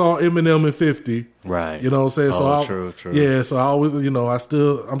you saw Eminem and 50. Right. You know what I'm saying? Oh, so true. Yeah, so I always, you know, I'm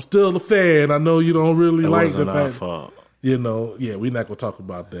still a fan. I know you don't really like the wasn't our fact. fault. You know, yeah, we're not gonna talk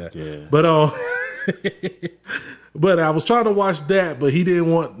about that. Yeah. But but I was trying to watch that, but he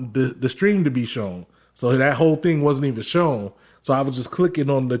didn't want the stream to be shown. So that whole thing wasn't even shown. So I was just clicking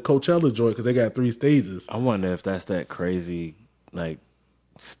on the Coachella joint because they got 3 stages. I wonder if that's that crazy like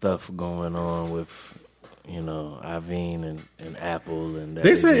stuff going on with, you know, Iveen and Apple and that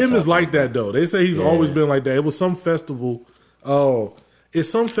They say been him is talking like about. that though. They say he's always been like that. It was some festival. Oh, it's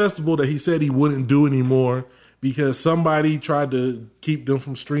some festival that he said he wouldn't do anymore because somebody tried to keep them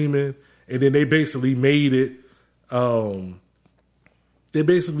from streaming, and then they basically made it. They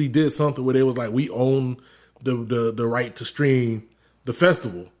basically did something where they was like, we own the right to stream the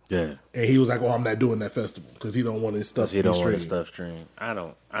festival. Yeah. And he was like, "Oh, I'm not doing that festival because he don't want his stuff. He to be don't want streamed." his stuff streamed. I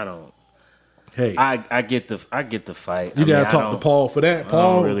don't. Hey, I get the fight. you gotta talk to Paul for that. I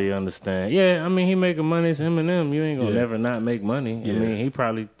Paul don't really understand. Yeah, I mean, he making money. It's Eminem. You ain't gonna never not make money. Yeah. I mean, he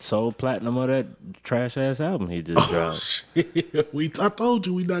probably sold platinum of that trash ass album he just dropped. I told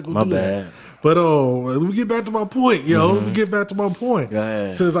you we not gonna My do bad. that. But let me get back to my point, yo. Let me get back to my point. Go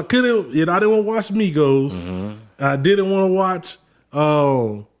ahead. Since I couldn't, I didn't want to watch Migos. I didn't want to watch.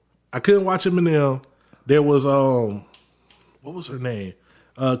 I couldn't watch Eminem. There was what was her name?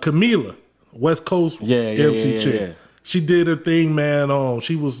 Camila, West Coast MC chick. Yeah. She did her thing, man.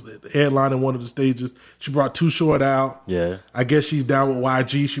 She was headlining one of the stages. She brought Too Short out. Yeah. I guess she's down with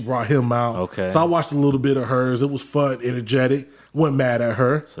YG. She brought him out. Okay. So I watched a little bit of hers. It was fun, energetic. Wasn't mad at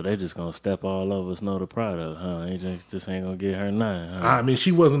her. So they just gonna step all over Snow the Product, huh? They just ain't gonna get her none. Huh? I mean,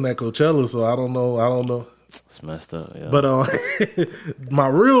 she wasn't at Coachella, so I don't know. It's messed up, yeah. But my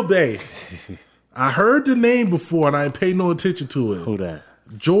real bae, I heard the name before and I ain't paid no attention to it. Who that?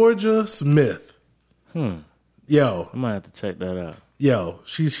 Georgia Smith. Yo, I might have to check that out. yo,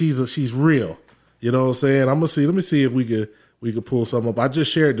 she's real. You know what I'm saying? I'm gonna see. Let me see if we could pull something up. I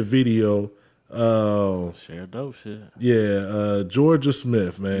just shared the video. Share dope shit. Yeah, Georgia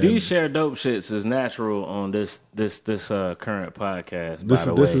Smith, man. These share dope shits is natural on this current podcast. By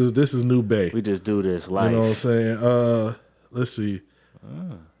the way, This is new bae. we just do this live. You know what I'm saying? Let's see.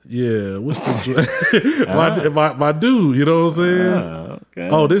 Yeah, what's the my dude? You know what I'm saying? Okay.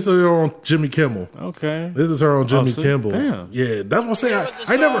 Oh, this is her on Jimmy Kimmel. Okay. This is her on Jimmy so- Kimmel. damn. Yeah, that's what I'm saying.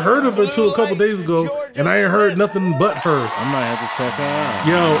 I never heard of her until a couple days ago, and I ain't heard nothing but her. I might have to check her out.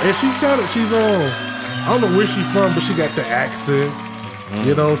 Yo, and she's on. I don't know where she from, but she got the accent.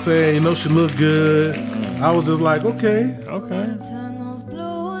 You know what I'm saying? You know she look good. I was just like, okay, Okay.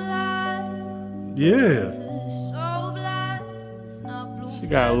 yeah. She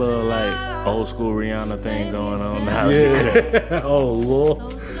got a little like old school Rihanna thing going on now. Yeah. Oh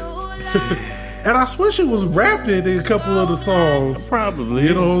Lord. And I swear she was rapping in a couple of the songs. Probably.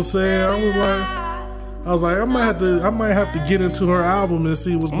 You know what I'm saying? I was like, I might have to get into her album and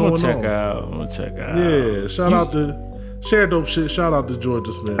see what's I'm going gonna on. check her out. Yeah, shout out to Share Dope Shit. Shout out to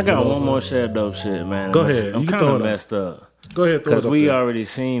Georgia Smith. I got you know one what more I'm share dope shit, man. Go ahead. I'm You can kind throw of it up. messed up. saying? Go ahead, throw it Because up we there. already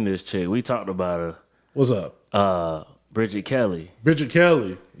seen this chick. We talked about her. What's up? Bridget Kelly. Bridget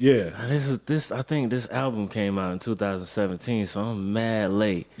Kelly. Yeah. Now, I think this album came out in 2017, so I'm mad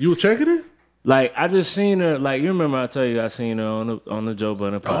late. You was checking it? Like I just seen her. Like you remember I tell you I seen her on the Joe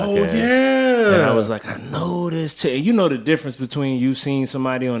Budden podcast. Oh yeah. And I was like, I know this chick. You know the difference between you seeing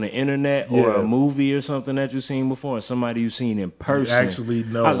somebody on the internet or Yeah. a movie or something that you've seen before and somebody you've seen in person. actually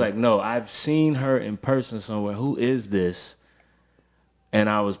know. I was like, no, I've seen her in person somewhere. Who is this? And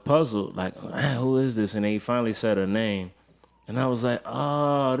I was puzzled, like, man, who is this? And they finally said her name. And I was like,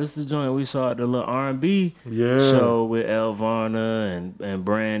 oh, this is the joint we saw at the little R&B show with Elvana and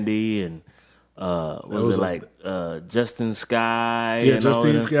Brandy and Justin Sky? Yeah,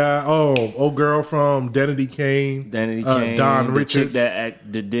 Justin Sky. Oh, old girl from Danity Kane. Don Richards. The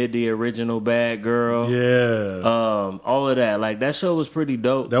chick that did the original Bad Girl. Yeah. All of that. Like, that show was pretty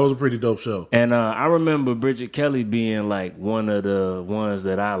dope. That was a pretty dope show. And I remember Bridget Kelly being, like, one of the ones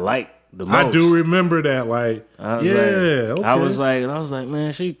that I liked the most. I do remember that. Like, okay. I was like,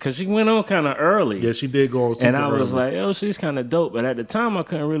 man, because she went on kind of early. Yeah, she did go on super And I was early. like, oh, she's kind of dope. But at the time, I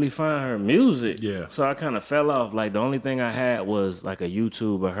couldn't really find her music. Yeah. So I kind of fell off. Like, the only thing I had was, like, a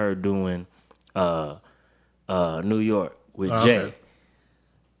YouTube of her doing New York with Jay. Okay.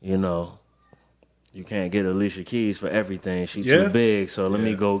 You know, you can't get Alicia Keys for everything. She too big, so let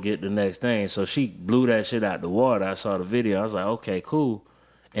me go get the next thing. So she blew that shit out the water. I saw the video. I was like, okay, cool.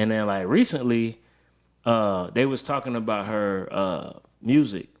 And then, like, recently, they was talking about her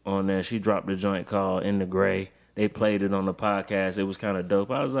music on there. She dropped a joint called In the Gray. They played it on the podcast. It was kind of dope.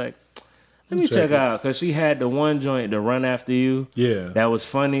 I was like, let me check out. Because she had the one joint, The Run After You. Yeah. That was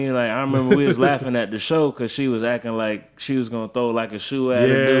funny. Like, I remember we was laughing at the show because she was acting like she was going to throw, like, a shoe at a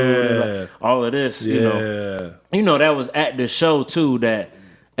dude. And, like, all of this, you know. You know, that was at the show, too, that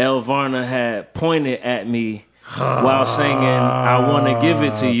Elvana had pointed at me while singing I Want to Give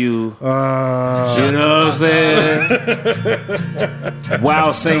It to You. You know what I'm saying?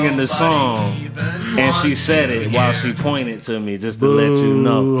 While singing the song. And she said it while she pointed to me, just to let you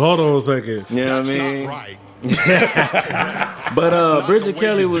know. Hold on a second. You know what I mean? But Bridget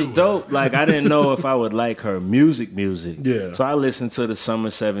Kelly was dope. Like, I didn't know if I would like her music. Yeah. So I listened to the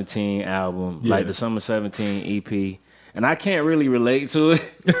Summer 17 album, like the Summer 17 EP. And I can't really relate to it.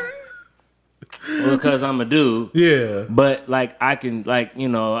 Because I'm a dude. Yeah. But, like, I can, like, you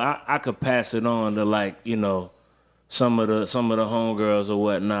know, I could pass it on to, like, you know, some of the homegirls or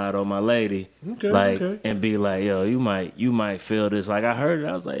whatnot, or my lady. Okay. And be like, yo, you might feel this. Like, I heard it.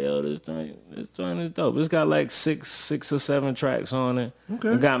 I was like, yo, this joint is dope. It's got like six or seven tracks on it.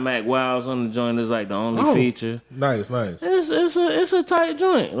 Okay. It got Mac Wiles on the joint. It's like the only feature. Nice. It's a tight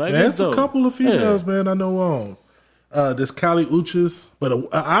joint. Like, it's a couple of females, man, I know on. This Kali Uchis, but an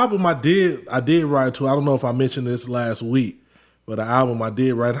album I did write to. I don't know if I mentioned this last week, but an album I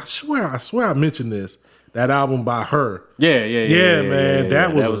did write. I swear I mentioned this. That album by her. Yeah, man.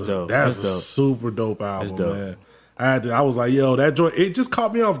 That was dope. That's a super dope album, man. I was like, yo, that joint. It just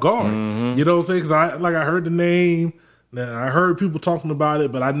caught me off guard. Mm-hmm. You know what I'm saying? Because I heard the name. I heard people talking about it,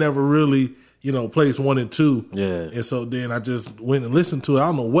 but I never really, you know, placed 1 and 2. Yeah. And so then I just went and listened to it. I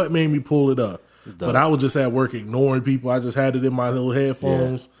don't know what made me pull it up. But I was just at work ignoring people. I just had it in my little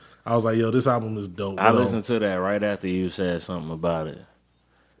headphones. Yeah. I was like, yo, this album is dope. I listened to that right after you said something about it.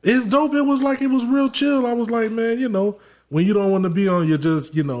 It's dope. It was like, it was real chill. I was like, man, you know, when you don't want to be on your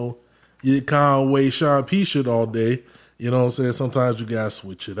just, you know, your Conway, Sean P shit all day, you know what I'm saying? Sometimes you got to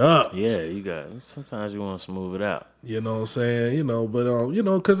switch it up. Yeah, sometimes you want to smooth it out. You know what I'm saying? You know, but, you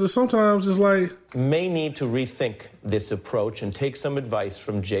know, because sometimes it's like. May need to rethink this approach and take some advice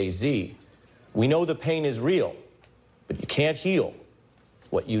from Jay-Z. We know the pain is real, but you can't heal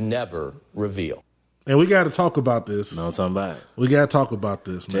what you never reveal. And we got to talk about this. No, I'm talking about it. We got to talk about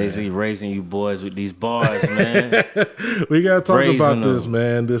this, man. Jay-Z raising you boys with these bars, man. We got to talk about this,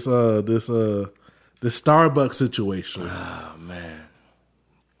 man. This Starbucks situation. Oh, man.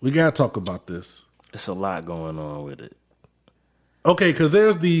 We got to talk about this. It's a lot going on with it. Okay, because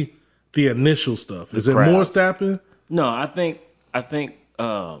there's the initial stuff. Is there more stabbing? No, I think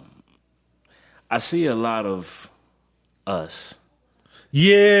I see a lot of us.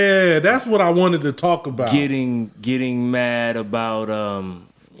 Yeah, that's what I wanted to talk about. Getting mad about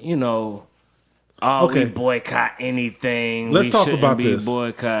you know, we boycott anything. Let's talk about this.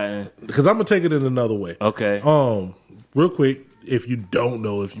 Boycotting. Because I'm gonna take it in another way. Okay. Real quick, if you don't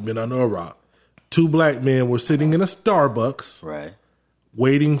know, if you've been under a rock, 2 black men were sitting in a Starbucks, right,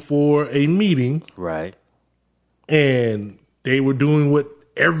 waiting for a meeting, right, and they were doing what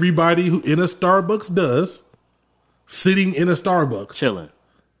everybody who in a Starbucks does, sitting in a Starbucks, chilling.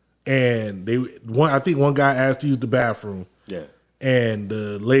 And I think one guy asked to use the bathroom. Yeah. And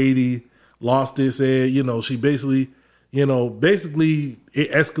the lady lost it, said, you know, she basically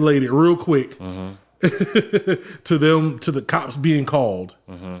it escalated real quick to the cops being called.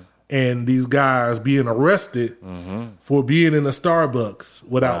 Mm-hmm. And these guys being arrested for being in a Starbucks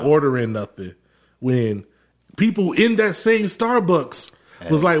without ordering nothing. When people in that same Starbucks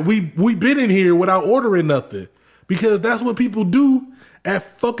was like, we been in here without ordering nothing. Because that's what people do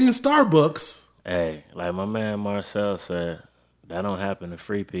at fucking Starbucks. Hey, like my man Marcel said, That don't happen to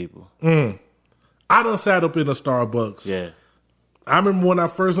free people. I done sat up in a Starbucks. Yeah. I remember when I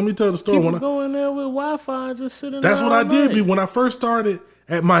first, let me tell the story. People When go in there with Wi-Fi and just sit in that's there what I all did. night. When I first started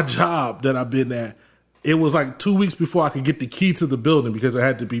at my job that I've been at, it was like 2 weeks before I could get the key to the building because it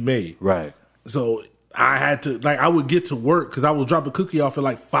had to be made. Right. So I had to, I would get to work because I was dropping cookie off at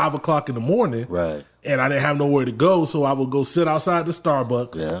like 5 o'clock in the morning. Right. And I didn't have nowhere to go. So I would go sit outside the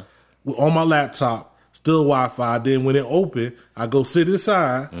Starbucks on my laptop, still Wi-Fi. Then when it opened, I go sit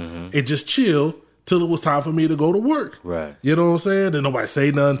inside and just chill till it was time for me to go to work. Right. You know what I'm saying? And nobody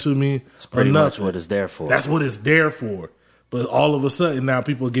say nothing to me. It's pretty or much nothing. what it's there for. That's what it's there for. But all of a sudden now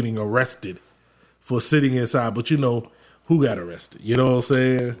people are getting arrested for sitting inside. But you know who got arrested? You know what I'm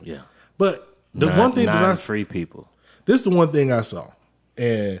saying? Yeah. But the one thing that free people. This is the one thing I saw,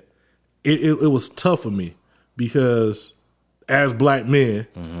 and it was tough for me because as black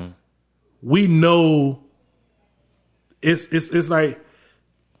men, we know it's like,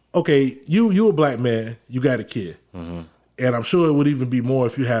 okay, you a black man, you got a kid, and I'm sure it would even be more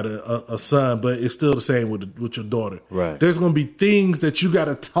if you had a son, but it's still the same with your daughter. Right. There's going to be things that you got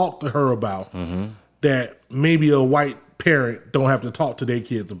to talk to her about that maybe a white parent don't have to talk to their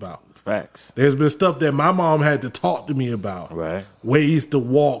kids about. Facts. There's been stuff that my mom had to talk to me about. Right. Ways to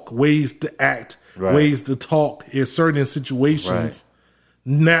walk, ways to act, ways to talk in certain situations,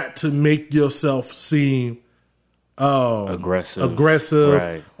 not to make yourself seem aggressive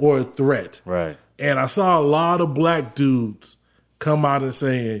or a threat. Right. And I saw a lot of black dudes come out and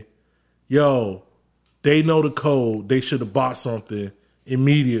saying, yo, they know the code. They should have bought something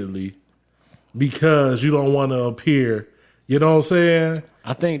immediately because you don't want to appear. You know what I'm saying?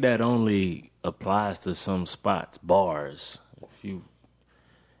 I think that only applies to some spots, bars.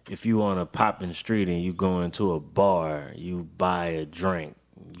 If you on a popping street and you go into a bar, you buy a drink,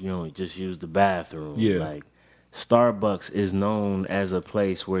 you don't just use the bathroom. Yeah. Like Starbucks is known as a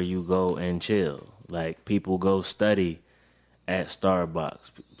place where you go and chill. Like people go study at Starbucks.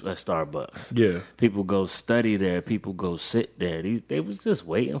 Yeah. People go study there. People go sit there. They was just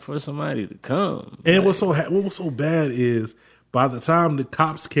waiting for somebody to come. And what was so bad is by the time the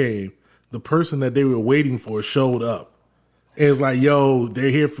cops came, the person that they were waiting for showed up. And it's like, yo, they're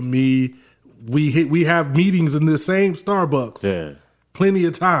here for me. We have meetings in this same Starbucks. Plenty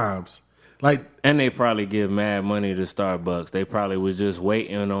of times. And they probably give mad money to Starbucks. They probably was just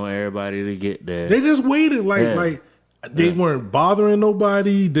waiting on everybody to get there. They just waited like they weren't bothering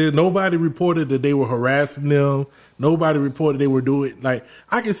nobody. Nobody reported that they were harassing them. Nobody reported they were doing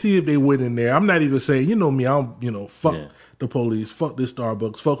I can see if they went in there. I'm not even saying, you know me, fuck the police, fuck this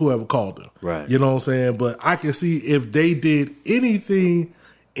Starbucks, fuck whoever called them. Right. You know what I'm saying? But I can see if they did anything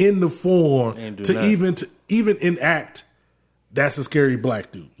in the form to even enact that's a scary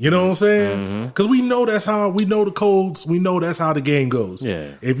black dude. You know what I'm saying? Because we know the codes. We know that's how the game goes.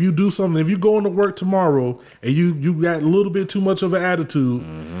 Yeah. If you do something, if you go into work tomorrow and you got a little bit too much of an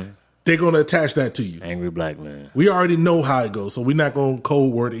attitude, they're going to attach that to you. Angry black man. We already know how it goes, so we're not going to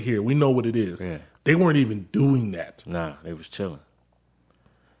code word it here. We know what it is. Yeah. They weren't even doing that. Nah, they was chilling.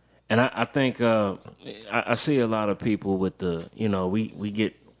 And I think I see a lot of people with the,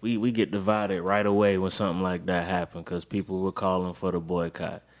 we get divided right away when something like that happened because people were calling for the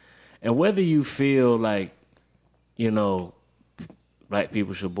boycott. And whether you feel like, black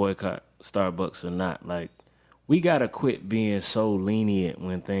people should boycott Starbucks or not, we got to quit being so lenient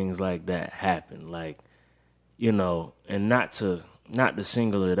when things like that happen. And not to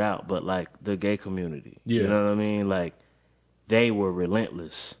single it out, but the gay community. Yeah. You know what I mean? They were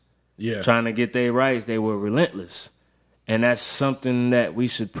relentless. Yeah. Trying to get their rights, they were relentless. And that's something that we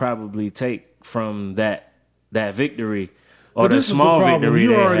should probably take from that victory or the small victory.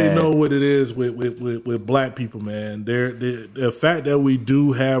 You already know what it is with black people, man. The fact that we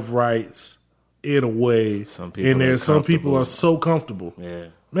do have rights in a way, some people are so comfortable. Yeah.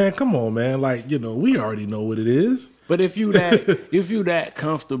 Man, come on, man. We already know what it is. But if you that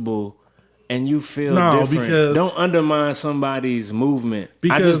comfortable and you feel different, because don't undermine somebody's movement.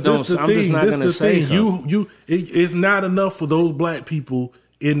 Because I'm just not gonna say something. It's not enough for those black people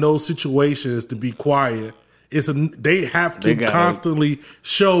in those situations to be quiet. They have to constantly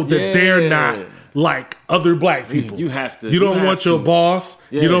show that they're not like other black people. You have to. You don't want your boss.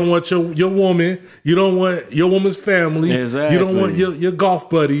 Yeah. You don't want your woman. You don't want your woman's family. Exactly. You don't want your golf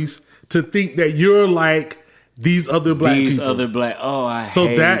buddies to think that you're like these other black people.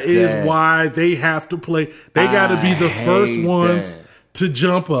 So that is why they have to play. They got to be the first ones to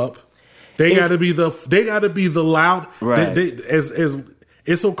jump up. They got to be the loud. Right.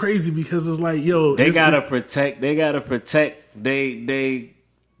 It's so crazy because it's like, yo, they gotta protect they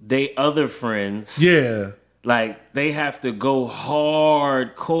other friends. Yeah. Like, they have to go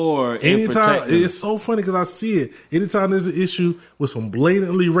hardcore. Anytime, it's so funny because I see it. Anytime there's an issue with some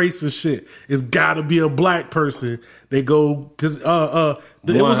blatantly racist shit, it's got to be a black person. They go because it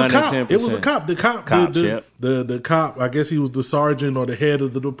was a cop. It was a cop. The cop, the cop. I guess he was the sergeant or the head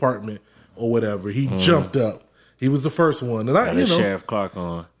of the department or whatever. He jumped up. He was the first one, and I, Sheriff Clark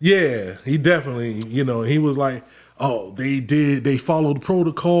on. Yeah, he definitely. He was like, oh, they followed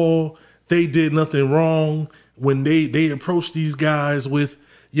protocol. They did nothing wrong when they approached these guys with,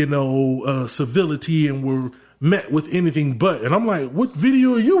 civility and were met with anything but. And I'm like, what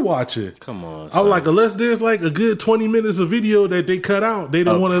video are you watching? Come on, I'm like, unless there's like a good 20 minutes of video that they cut out, they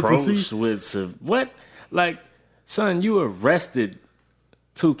don't want us to see. What? Like, son, you arrested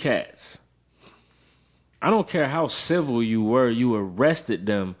 2 cats. I don't care how civil you were, you arrested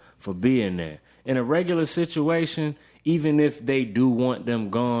them for being there. In a regular situation, even if they do want them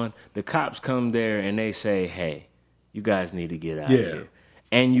gone, the cops come there and they say, hey, you guys need to get out of here.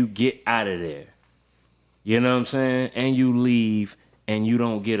 And you get out of there. You know what I'm saying? And you leave and you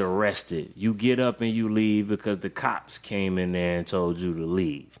don't get arrested. You get up and you leave because the cops came in there and told you to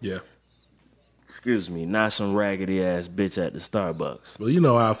leave. Yeah. Excuse me, not some raggedy ass bitch at the Starbucks. Well, you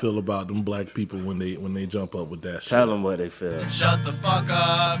know how I feel about them black people when they jump up with that shit. Tell them what they feel. Shut the fuck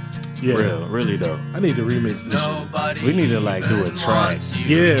up. Yeah. Really though. I need to remix this shit. We need to do a track.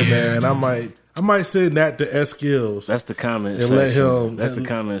 Yeah, man. I might send that to S-Skills. That's the comment and section. That's the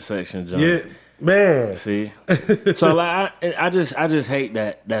comment section, John. Yeah, man. See? So like I just hate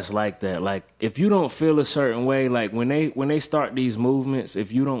that that's like that. Like, if you don't feel a certain way, like when they start these movements,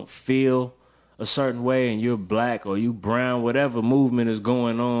 if you don't feel a certain way and you're black or you brown, whatever movement is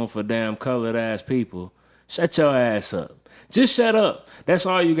going on for damn colored ass people, shut your ass up. Just shut up. That's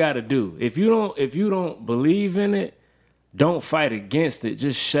all you got to do. If you don't believe in it, don't fight against it.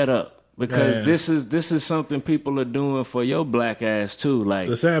 Just shut up, because this is something people are doing for your black ass too. Like,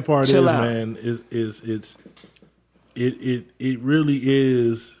 the sad part is, man, it really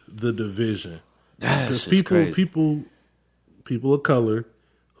is the division, because people of color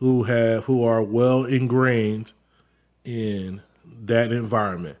who are well ingrained in that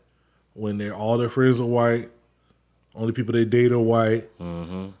environment, when all their friends are white, only people they date are white,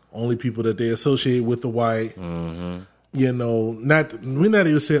 only people that they associate with are white. We're not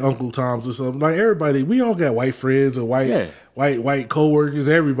even saying Uncle Tom's or something. Like, everybody, we all got white friends or white coworkers.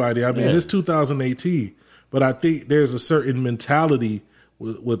 Everybody. I mean, it's 2018, but I think there's a certain mentality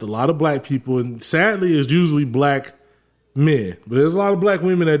with a lot of black people, and sadly, it's usually black men, but there's a lot of black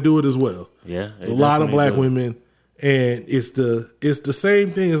women that do it as well. Yeah, there's a lot of black women, and it's the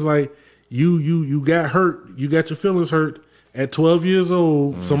same thing. It's like you got hurt, you got your feelings hurt at 12 years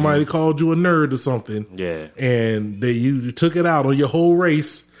old. Somebody called you a nerd or something. Yeah, and you took it out on your whole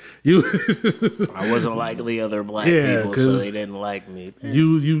race. I wasn't like the other black people, so they didn't like me.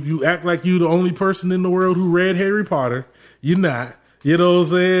 You act like you the only person in the world who read Harry Potter. You're not. You know what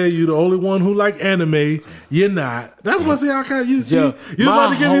I'm saying? You the only one who like anime. You're not. That's what I can't use. You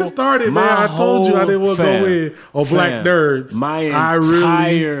about to get me started, man. I told you I didn't want to go in on black nerds. My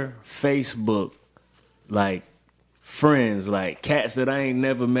entire Facebook, like, friends, like cats that I ain't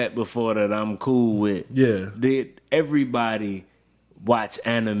never met before that I'm cool with. Yeah. Everybody watch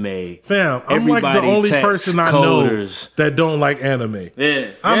anime. Fam, I'm like the only person I know that don't like anime.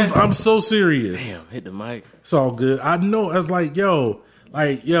 Yeah. I'm so serious. Damn, hit the mic. It's all good. I know. I was like, yo,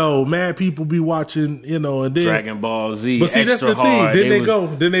 mad people be watching, and then Dragon Ball Z. But see, that's the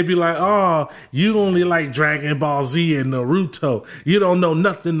thing. Then they be like, oh, you only like Dragon Ball Z and Naruto. You don't know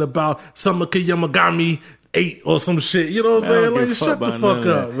nothing about Samaka Yamagami 8 or some shit. You know what I'm saying? Like, shut the fuck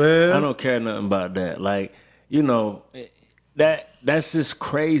up, man. I don't care nothing about that. Like, that's just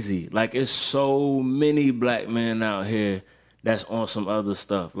crazy. Like, it's so many black men out here that's on some other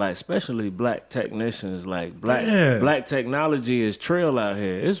stuff. Like, especially black technicians. Like, black technology is trill out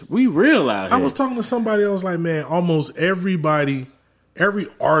here. We real out here. I was talking to somebody else, like, man, almost everybody, every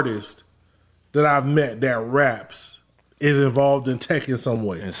artist that I've met that raps is involved in tech in some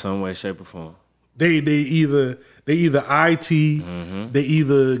way. In some way, shape, or form. They either IT, they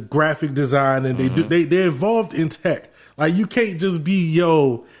either graphic design, and they're involved in tech. Like, you can't just be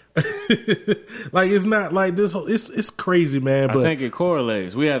like, it's not like this. It's crazy, man. But I think it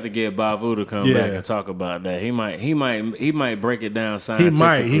correlates. We have to get Bavu to come back and talk about that. He might break it down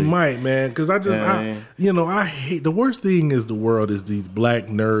scientifically. He might, man. Because I hate, the worst thing is the world is these black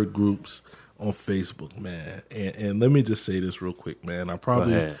nerd groups on Facebook, man. And let me just say this real quick, man. I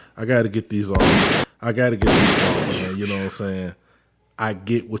got to get these off. Man. You know what I'm saying? I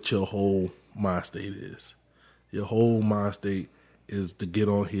get what your whole mind state is. Your whole mind state is to get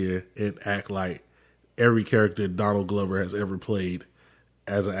on here and act like every character Donald Glover has ever played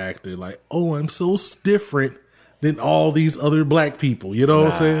as an actor. Like, oh, I'm so different than all these other black people. You know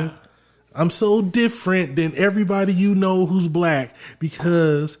what I'm saying? I'm so different than everybody you know who's black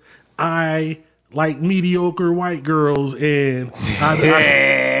because I like mediocre white girls and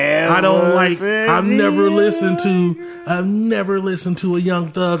I don't like. I've never listened to a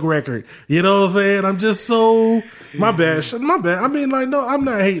Young Thug record. You know what I'm saying? I'm just so my bad. I mean, like, no, I'm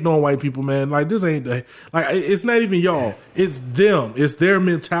not hating on white people, man. Like, this ain't like it's not even y'all. It's them. It's their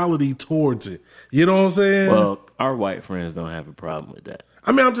mentality towards it. You know what I'm saying? Well, our white friends don't have a problem with that.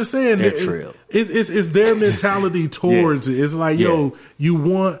 I mean, I'm just saying it's their mentality towards it. It's like, yo, you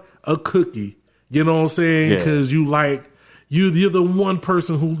want a cookie. You know what I'm saying? Because you like. You're the one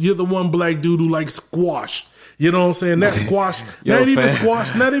person you're the one black dude who likes squash. You know what I'm saying? That squash, not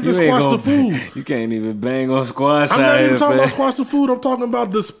even squash the food. You can't even bang on squash. I'm not even talking about squash the food. I'm talking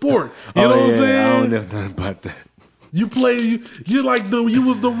about the sport. You know what I'm saying? I don't know nothing about that. You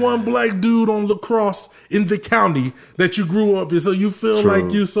was the one black dude on lacrosse in the county that you grew up in, so you feel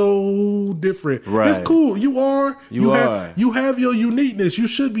like you're so different. Right. It's cool. You are. You are. You have your uniqueness. You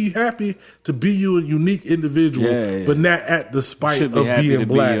should be happy to be you a unique individual, but not at the spite of being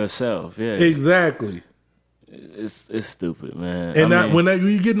black. Be yourself. Yeah. Exactly. It's stupid, man. And when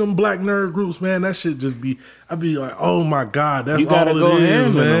you get in them black nerd groups, man, that shit I'd be like, oh my God, that's all it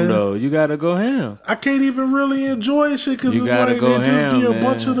is, man. Though. You gotta go ham. I can't even really enjoy shit because it's like it just be a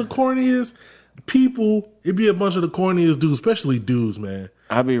bunch of the corniest people. It'd be a bunch of the corniest dudes, especially dudes, man.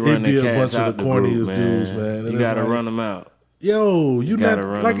 I be running It'd be a cats bunch out of the the corniest group, dudes, man. And you gotta run them out. Yo, you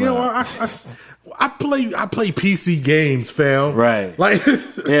not like yo. I play PC games, fam. Right. Like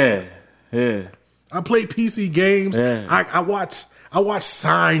yeah. I play PC games. Yeah. I watch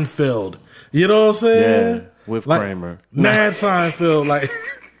Seinfeld. You know what I'm saying? Yeah, with like, Kramer. Mad Seinfeld.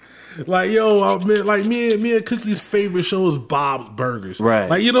 Like yo, I mean, like me and Cookie's favorite show is Bob's Burgers. Right.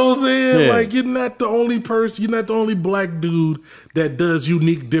 Like, you know what I'm saying? Yeah. Like, you're not the only person. You're not the only black dude that does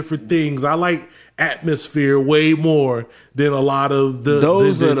unique, different things. I like atmosphere way more than a lot of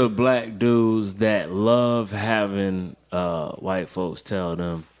those are the black dudes that love having white folks tell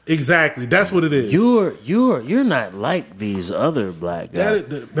them. Exactly, that's what it is. You're not like these other black guys.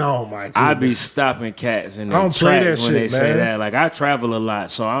 Oh my God! I be stopping cats in their tracks when they say that. Like, I travel a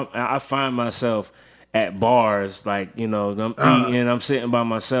lot, so I find myself at bars, like, you know, I'm eating, I'm sitting by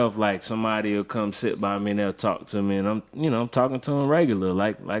myself, like somebody will come sit by me and they'll talk to me, and I'm talking to them regular,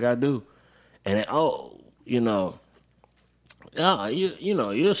 like I do, and then,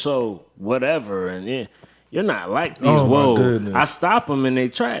 you're so whatever, and you're not like these. Whoa! I stop them in their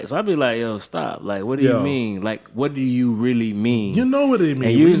tracks. I be like, yo, stop. Like, what do you mean? Like, what do you really mean? You know what it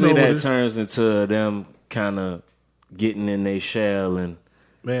means. And usually that turns into them kind of getting in their shell and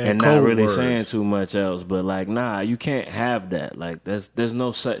not really saying too much else. But like, nah, you can't have that. Like, there's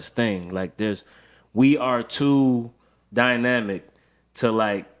no such thing. Like, we are too dynamic to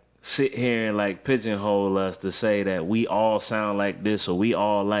like sit here and like pigeonhole us to say that we all sound like this or we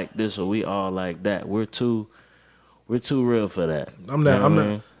all like this or we all like that. We're too real for that. I'm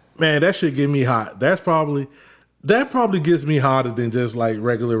not. Man, that shit get me hot. That probably gets me hotter than just like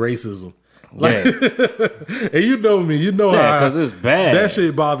regular racism. Like, and you know me, how because it's bad. That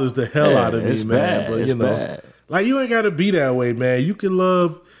shit bothers the hell out of me, man. Bad. But it's bad. Like, you ain't gotta be that way, man. You can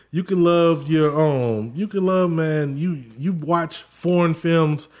love your own. You can love, man. You watch foreign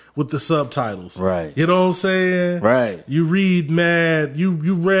films with the subtitles. Right. You know what I'm saying? Right. You read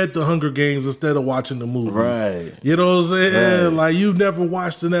you read the Hunger Games instead of watching the movies. Right. You know what I'm saying? Right. Like, you've never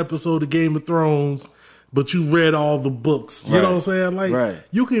watched an episode of Game of Thrones, but you read all the books. You know what I'm saying? Like,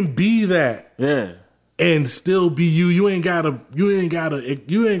 you can be that. Yeah. And still be you. You ain't gotta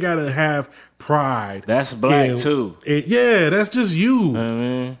have pride. That's black too. Yeah, that's just you. You know what I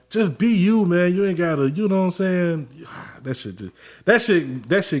mean? Just be you, man. You ain't gotta, you know what I'm saying?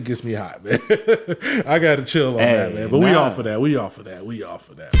 That shit gets me hot, man. I gotta chill on that, man. But we off of that. We off of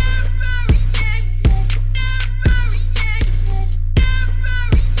that.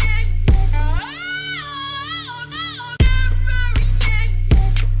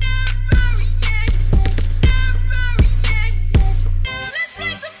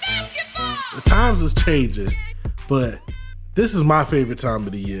 The times is changing, but this is my favorite time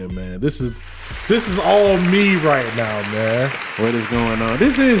of the year, man. This is all me right now, man. What is going on?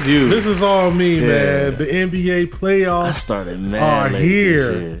 This is you. This is all me, man. The NBA playoffs I started mad are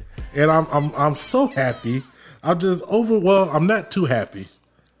here, and I'm so happy. I'm just I'm not too happy.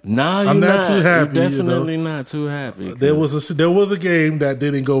 No, I'm not too happy. You're definitely not too happy. There was a game that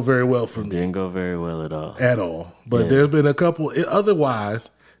didn't go very well for me. Didn't go very well at all. But there's been a couple. Otherwise,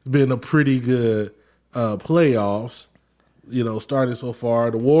 it's been a pretty good playoffs. You know, starting so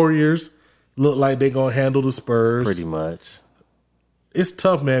far, the Warriors look like they're gonna handle the Spurs Pretty much. It's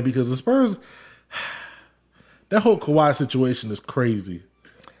tough, man, because the Spurs, that whole Kawhi situation is crazy.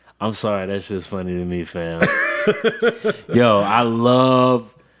 I'm sorry, that's just funny to me, fam. Yo, I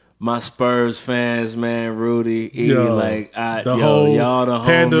love my Spurs fans, man. Rudy, E, Yo, y'all the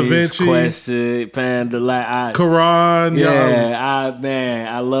Panda homies. Vinci, Question, Panda, Karan,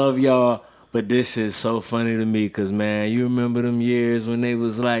 I love y'all. But this is so funny to me because, man, you remember them years when they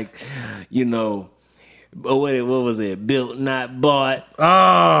was like, you know, what was it? Built, not bought.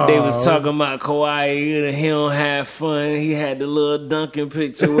 Oh. They was talking about Kawhi. He don't have fun. He had the little Duncan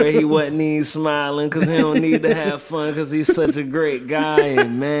picture where he wasn't even smiling because he don't need to have fun because he's such a great guy.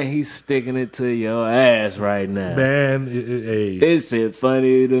 And, man, he's sticking it to your ass right now. Man, this shit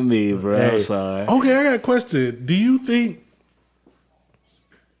funny to me, bro. I'm sorry. Okay, I got a question. Do you think...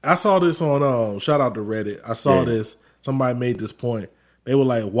 I saw this on, shout out to Reddit. I saw this. Somebody made this point. They were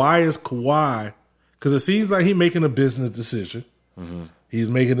like, why is Kawhi... Because it seems like he's making a business decision. Mm-hmm. He's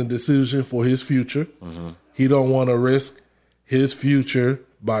making a decision for his future. Mm-hmm. He don't want to risk his future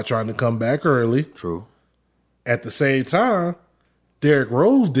by trying to come back early. True. At the same time, Derrick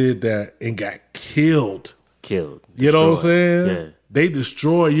Rose did that and got killed. Destroyed. You know what I'm saying? Yeah. They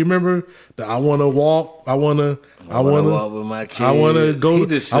destroy. You remember the I want to walk. I want to walk with my kids. I want to go.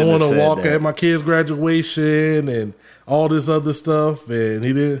 I want to walk that. at my kid's graduation and all this other stuff. And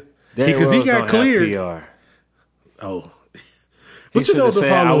he did. Because he got cleared. Oh, but you know the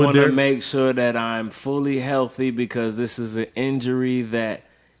problem I want to make sure that I'm fully healthy because this is an injury that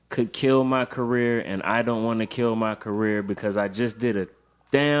could kill my career, and I don't want to kill my career because I just did a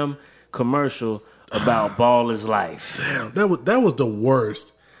damn commercial about ball is life. Damn, that was the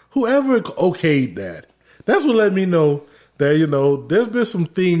worst. Whoever okayed that, that's what let me know that, you know, there's been some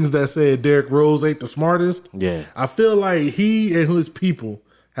things that said Derrick Rose ain't the smartest. Yeah, I feel like he and his people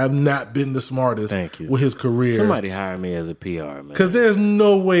have not been the smartest with his career. Somebody hire me as a PR, man. Because there's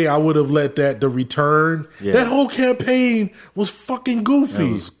no way I would have let the return. Yeah. That whole campaign was fucking goofy.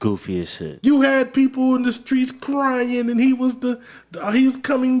 That was goofy as shit. You had people in the streets crying and he was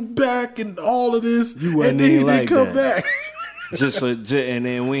coming back and all of this. And then he didn't come back. And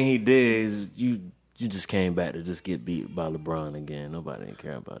then when he did, you just came back to just get beat by LeBron again. Nobody didn't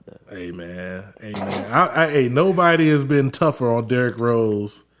care about that. Hey, man. Nobody has been tougher on Derrick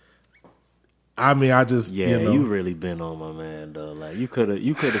Rose. I mean, you really been on my man though. Like you could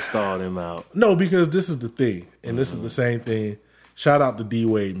have stalled him out. No, because this is the thing, and this is the same thing. Shout out to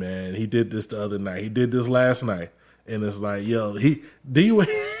D-Wade, man. He did this the other night. He did this last night, and it's like, yo, D-Wade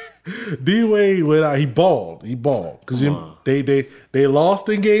went out. He balled because they lost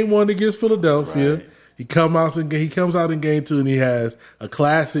in game 1 against Philadelphia. Right. He comes out in game 2 and he has a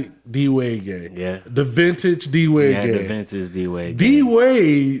classic D-Wade game. Yeah. The vintage D-Wade game. The vintage D-Wade game.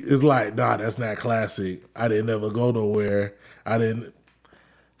 D-Wade is like, nah, that's not classic. I didn't ever go nowhere. I didn't.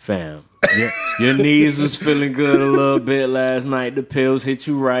 Fam, your knees was feeling good a little bit last night. The pills hit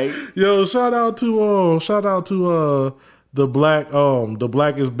you right. Yo, shout out to the Black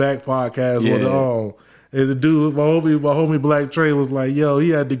is Back podcast with and the dude, my homie Black Trey was like, yo, he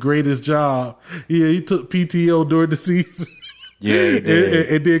had the greatest job. He took PTO during the season. Yeah, he did.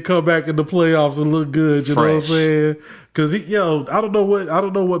 and then come back in the playoffs and look good. You know what I'm saying? Because I don't know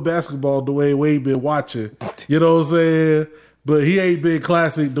what basketball Dwayne Wade been watching. You know what I'm saying? But he ain't been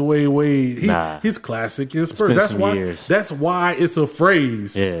classic Dwayne Wade. He's classic in Spurs. That's why it's a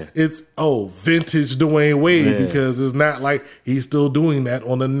phrase. Yeah. It's vintage Dwayne Wade because it's not like he's still doing that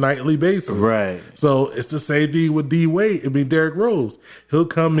on a nightly basis. Right. So it's the same thing with Derrick Rose. He'll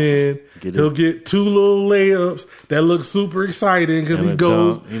come in, he'll get 2 little layups that look super exciting because he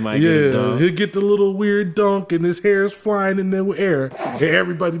goes. He might get a dunk. He'll get the little weird dunk and his hair's flying in the air. And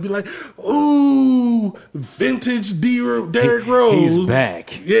everybody be like, ooh, vintage Derrick Rose. He's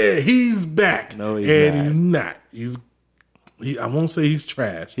back. Yeah, he's back. No, he's not. I won't say he's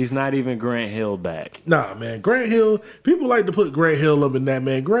trash. He's not even Grant Hill back. Nah, man. Grant Hill, people like to put Grant Hill up in that,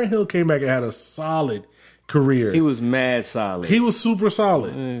 man. Grant Hill came back and had a solid career. He was mad solid. He was super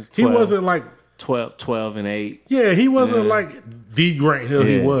solid. 12, he wasn't like 12 and 8. Yeah, he wasn't like the Grant Hill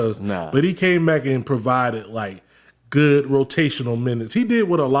he was. Nah. But he came back and provided like good rotational minutes. He did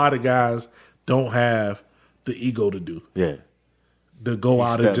what a lot of guys don't have the ego to do. Yeah. To go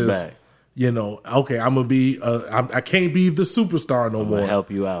out and just back. Okay, I'm gonna be. I can't be the superstar no more. I'm gonna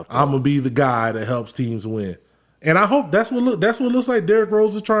help you out. I'm gonna be the guy that helps teams win, and I hope that's what looks like Derrick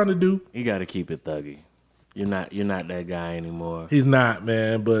Rose is trying to do. You got to keep it thuggy. You're not that guy anymore. He's not,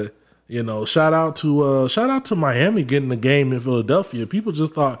 man. But shout out to Miami getting the game in Philadelphia. People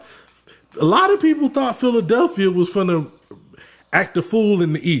a lot of people thought Philadelphia was finna act a fool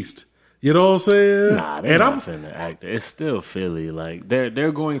in the East. You know what I'm saying? Nah, they're not finna act. It's still Philly. Like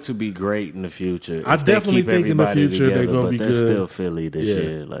they're going to be great in the future. I definitely think in the future they're gonna be good. They're still Philly this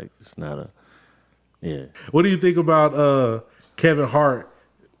year. Like it's not a. Yeah. What do you think about Kevin Hart?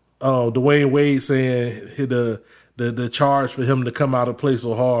 Dwayne Wade saying the charge for him to come out and play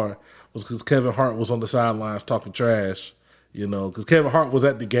so hard was because Kevin Hart was on the sidelines talking trash. You know, because Kevin Hart was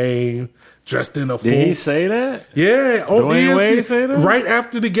at the game dressed in a full. Did he say that? Yeah. Dwayne Wade say that? Right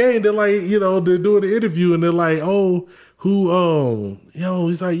after the game, they're like, you know, they're doing the interview and they're like, oh,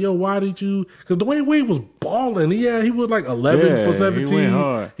 he's like, why did you? Because Dwayne Wade was balling. Yeah, he was like 11 for 17. He went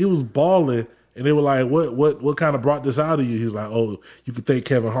hard. He was balling. And they were like, what kind of brought this out of you? He's like, oh, you could thank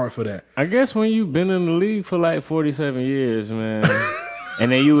Kevin Hart for that. I guess when you've been in the league for like 47 years, man,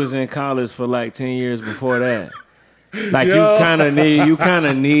 and then you was in college for like 10 years before that. Like you kind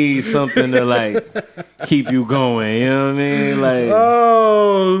of need something to like keep you going. You know what I mean? Like,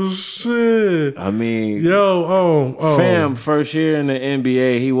 oh shit. I mean, fam, first year in the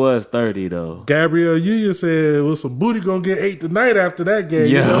NBA, he was 30 though. Gabrielle Union said, "Well, some booty gonna get 8 tonight after that game."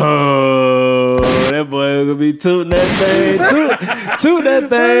 Yo, you know? That boy gonna be tooting that thing, toot that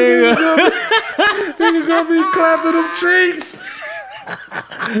thing. Nigga gonna be clapping them cheeks.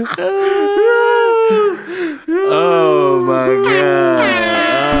 Oh my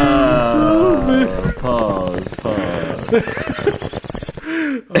god! Stupid. Pause.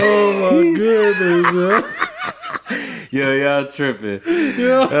 Oh my goodness, yo, y'all tripping.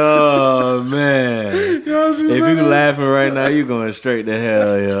 Yo. Oh man! Yo, if you laughing right now, you going straight to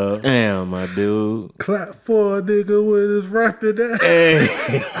hell, yo. Damn, my dude. Clap for a nigga with his rapping ass. Hey.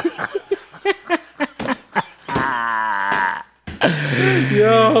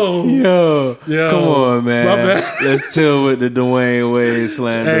 Yo, come on, man. My bad. Let's chill with the Dwayne Wade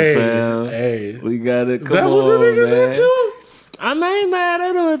slander, fam. Hey, we gotta come that's on, what the niggas man. into. I ain't mad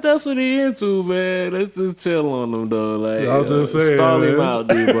at him if that's what he into, man. Let's just chill on him, though. Like, I'm just saying, stall man. him out,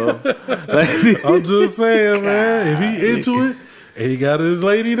 Debo. I'm just saying, man. If he into it, and he got his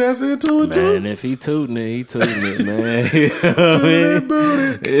lady that's into it too. Man, if he tooting it, he tooting it, man. Tooting that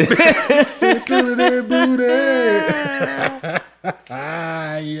booty. Tooting that booty.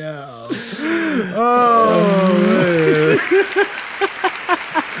 Yo. Oh, man.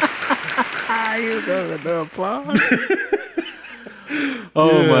 You know the applause.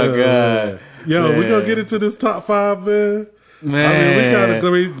 Oh, my God. Yo, man. We gonna get into this top 5, man. Man, I mean, we kind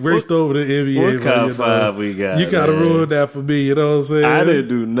of raced over the NBA. What top 5 we got? You gotta ruin that for me. You know what I'm saying? I didn't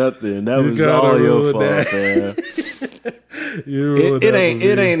do nothing. That was all your fault, man.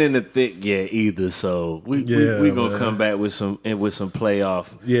 It ain't in the thick yet either. So we gonna come back with some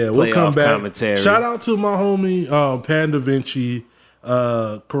playoff. Yeah, we'll come back. Commentary. Shout out to my homie Pan Da Vinci,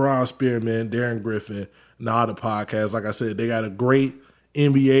 Karan Spearman, Darren Griffin, and all the podcasts. Like I said, they got a great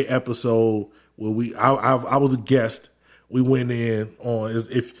NBA episode where I was a guest. We went in on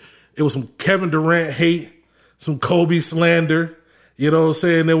if it was some Kevin Durant hate, some Kobe slander. You know what I'm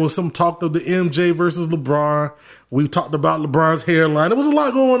saying? There was some talk of the MJ versus LeBron. We talked about LeBron's hairline. There was a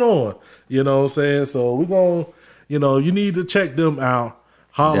lot going on. You know what I'm saying? So we're going to, you need to check them out.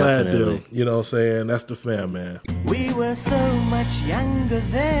 Holla at them. You know what I'm saying? That's the fam, man. We were so much younger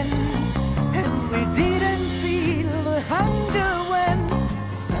then, and we didn't feel the hunger when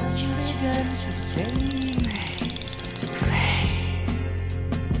such began to fade.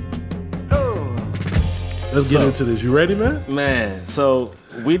 Let's get into this. You ready, man? Man, so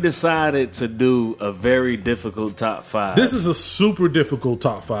we decided to do a very difficult top 5. This is a super difficult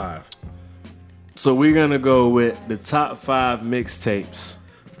top 5. So we're going to go with the top 5 mixtapes.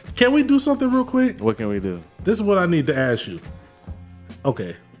 Can we do something real quick? What can we do? This is what I need to ask you.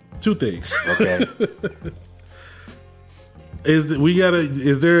 Okay. 2 things. Okay.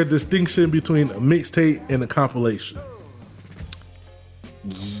 Is there a distinction between a mixtape and a compilation?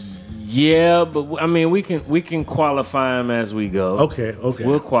 Yeah, but I mean we can qualify them as we go. Okay.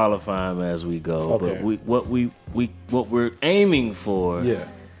 We'll qualify them as we go. Okay. But what we're aiming for Yeah.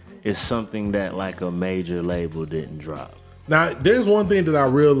 is something that like a major label didn't drop. Now, there's one thing that I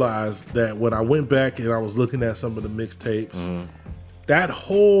realized that when I went back and I was looking at some of the mixtapes, that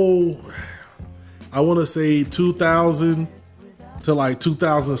whole, I want to say 2000 to like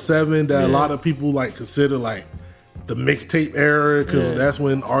 2007, that a lot of people like consider like the mixtape era, because that's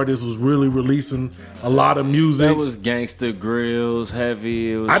when artists was really releasing a lot of music. That was Gangsta Grills,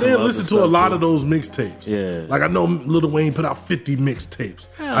 Heavy. It was I didn't listen to a lot of those mixtapes. Yeah. Like I know Lil Wayne put out 50 mixtapes.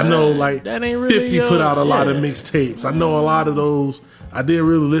 I know like that ain't really 50 put out a lot of mixtapes. I know a lot of those. I didn't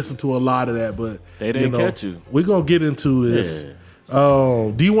really listen to a lot of that, but they didn't catch you. We're going to get into this. Yeah.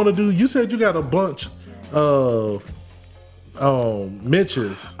 Do you want to do? You said you got a bunch of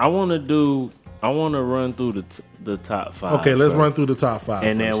mentions. I want to run through the top 5. Okay, let's run through the top 5,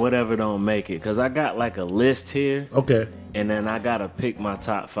 and first. then whatever don't make it, because I got like a list here. Okay. And then I gotta pick my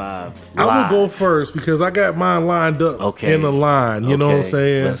top 5. I will go first because I got mine lined up in a line. You know what I'm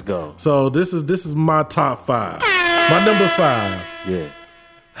saying? Let's go. So this is my top 5. My number 5. Yeah.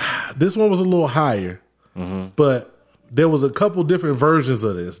 This one was a little higher, but there was a couple different versions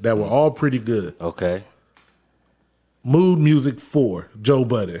of this that were all pretty good. Okay. Mood Music 4, Joe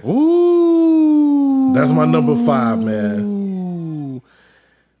Budden. Ooh. That's my number 5, man.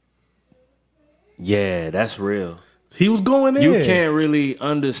 Yeah, that's real. He was going in. You can't really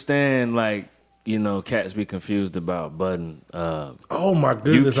understand, like, you know, cats be confused about Budden. Oh my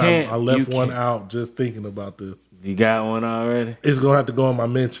goodness, I left one out just thinking about this. You got one already? It's gonna have to go in my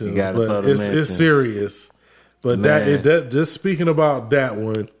mentions, but mentions. It's serious. But that just speaking about that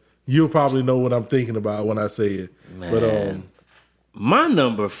one, you'll probably know what I'm thinking about when I say it. Man. But my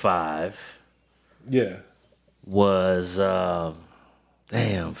number 5 was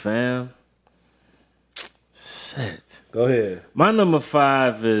damn, fam. Shit. Go ahead. My number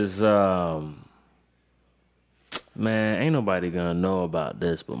 5 is man, ain't nobody gonna know about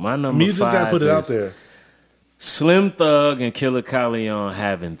this, but my number 5 you just gotta put it out there. Slim Thug and Killer Calion,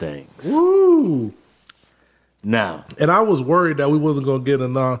 Having Things. Woo! Now, and I was worried that we wasn't gonna get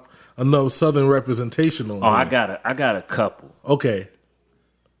enough Southern representation on. I got a couple. Okay.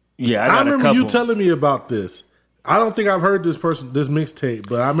 Yeah, I remember you telling me about this. I don't think I've heard this mixtape,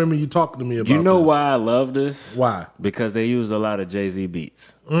 but I remember you talking to me about. You know this. why I love this? Why? Because they used a lot of Jay-Z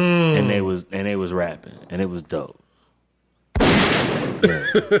beats, and they was rapping, and it was dope. Yeah. You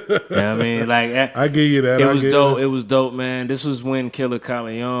know what I mean? Like, I give you that. It was dope. It was dope, man. This was when Killer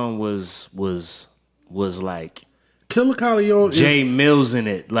Calion was like Killer Calion Jay Mills in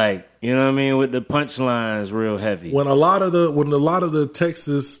it, like, you know what I mean, with the punchlines real heavy. When a lot of the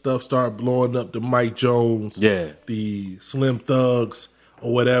Texas stuff started blowing up, the Mike Jones, the Slim Thugs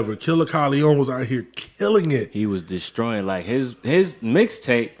or whatever, Killer Calion was out here killing it. He was destroying, like, his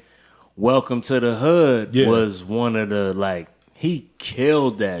mixtape, Welcome to the Hood, was one of the, like, he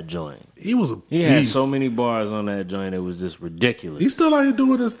killed that joint. He was He had so many bars on that joint, it was just ridiculous. He's still out here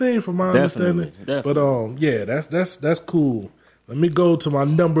doing his thing, from my understanding. Definitely. But that's cool. Let me go to my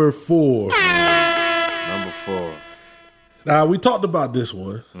number 4. Number 4. Now, we talked about this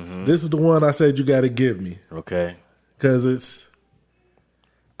one. Mm-hmm. This is the one I said you got to give me. Okay. Because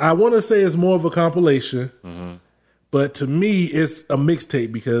I want to say it's more of a compilation, but to me, it's a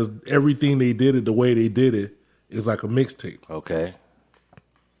mixtape because everything they did it the way they did it is like a mixtape. Okay.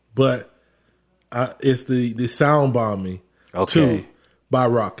 But it's the Sound Bombing 2 by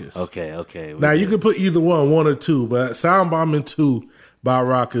Rockets. Okay. Now, you could put either one or 2, but Sound Bombing 2 by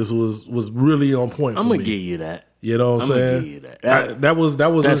Rockets was really on point for me. I'm going to give you that. You know what I'm saying? I'm going to give you that.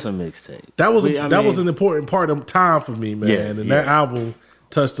 That's a mixtape. That was an important part of time for me, man. Yeah, that album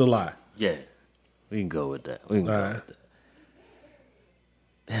touched a lot. Yeah. We can go with that. With that.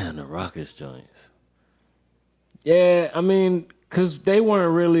 Damn, the Rockets joints. Yeah, I mean, because they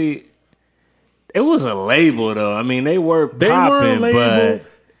weren't really... It was a label, though. I mean, they were popping, but...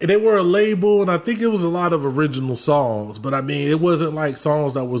 They were a label, and I think it was a lot of original songs. But, I mean, it wasn't like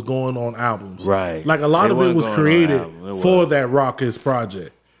songs that was going on albums. Right. Like, a lot of it was created for that Rockets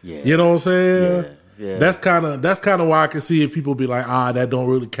project. Yeah. You know what I'm saying? Yeah. That's kind of why I can see if people be like, that don't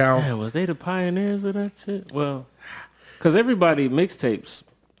really count. Man, was they the pioneers of that shit? Well, because everybody mixtapes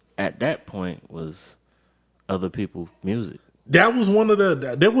at that point was other people's music. That was one of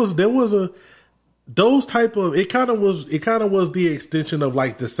the... There was a... Those type of it kind of was the extension of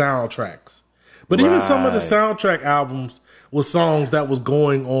like the soundtracks, but even some of the soundtrack albums was songs that was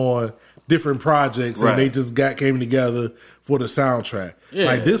going on different projects and they just came together for the soundtrack. Yeah.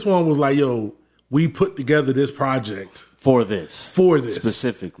 Like this one was like, yo, we put together this project for this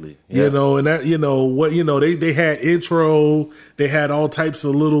specifically, you know, and that they had intro, they had all types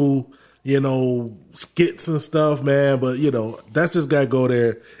of little skits and stuff, man. But that's just gotta go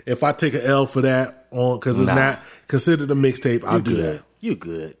there. If I take an L for that because it's not considered a mixtape, I'll do that. You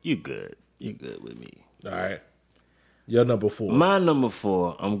good with me. All right. Your number 4. My number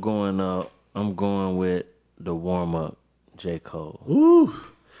 4, I'm going with the warm up, J. Cole. Ooh.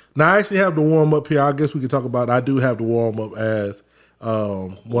 Now I actually have the warm up here. I guess we could talk about it. I do have the warm up as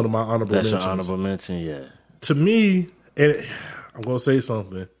one of my honorable mentions. That's your honorable mention, yeah. To me, and I'm gonna say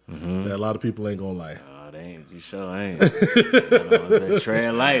something that a lot of people ain't gonna like. You sure ain't.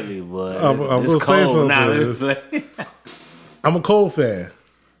 Tread lightly, boy. I'm gonna say something. I'm a Cole fan.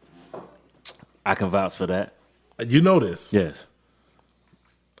 I can vouch for that. You know this. Yes.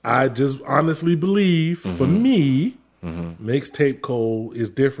 I just honestly believe, for me, mixtape Cole is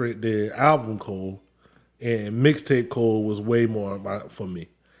different than album Cole, and mixtape Cole was way more for me.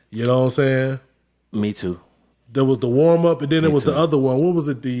 You know what I'm saying? Me too. There was the warm up, and then there was too. the other one. What was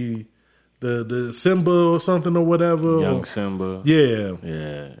it? The Simba or something or whatever. Young Simba. Yeah.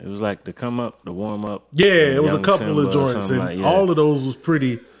 Yeah. It was like the come up, the warm up. Yeah, it was a Young couple Simba of joints, and like, all of those was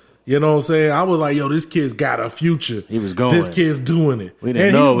pretty. You know what I'm saying? I was like, yo, this kid's got a future. He was going. This kid's doing it. We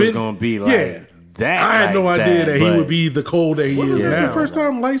didn't know it was going to be like that. I had no idea that he would be the Cole that he is that now. the The first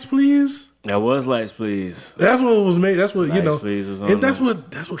time Lights Please? That was Lights Please. That's what was made. That's what, you Lights know. Please was on And that's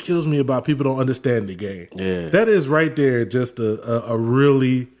what kills me about people don't understand the game. Yeah. That is right there just a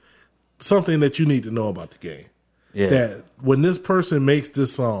really something that you need to know about the game. Yeah. That when this person makes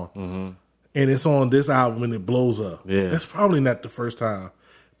this song and it's on this album and it blows up, that's probably not the first time.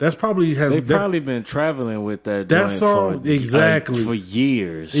 That's probably They've probably been traveling with that song for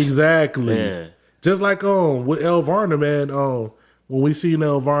years. Exactly. Yeah. Just like with El Varner, man. When we seen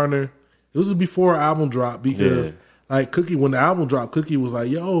El Varner, it was before album drop because like Cookie, when the album dropped, Cookie was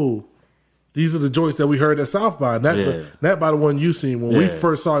like, "Yo, these are the joints that we heard at South by." Not by the one you seen. When we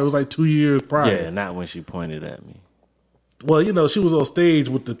first saw it, it was like 2 years prior. Yeah, not when she pointed at me. Well, you know, she was on stage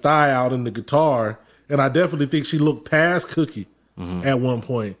with the thigh out and the guitar, and I definitely think she looked past Cookie at one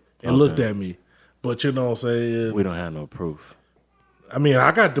point and looked at me. But you know what I'm saying? We don't have no proof. I mean,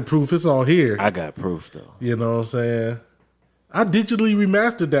 I got the proof. It's all here. I got proof, though. You know what I'm saying? I digitally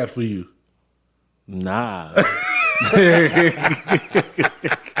remastered that for you. Nah.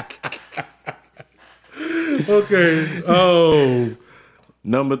 Okay. Oh.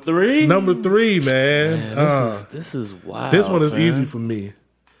 Number 3? Number 3, man. This is wild. This one is man. easy for me.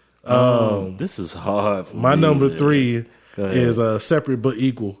 This is hard for my me. number 3 is Separate But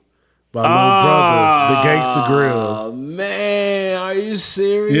Equal by Lil Brother, The Gangsta Grill. Oh, man. Are you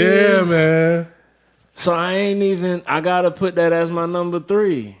serious? Yeah, man. So I gotta put that as my number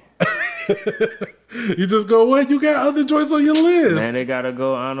 3. You just go, what? You got other joints on your list. Man, they gotta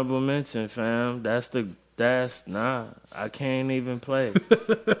go honorable mention, fam. I can't even play.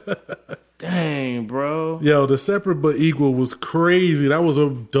 Dang, bro. Yo, the Separate But Equal was crazy. That was a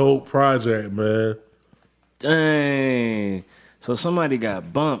dope project, man. Dang. So somebody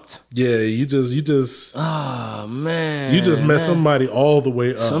got bumped. Yeah, you just Oh, man. You just met somebody all the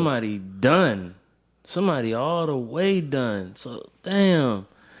way up. Somebody done. Somebody all the way done. So damn.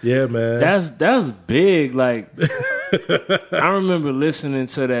 Yeah, man. That was big. Like I remember listening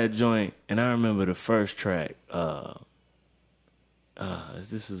to that joint, and I remember the first track.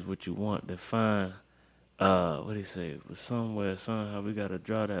 This is what you want to find. What do you say? Somewhere, somehow, we gotta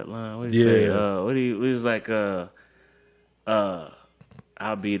draw that line. What do you say? It was like I'll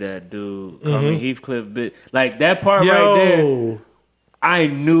be that dude. Call me Heathcliff. Bit like that part right there. I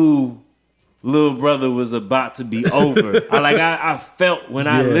knew Lil Brother was about to be over. I felt when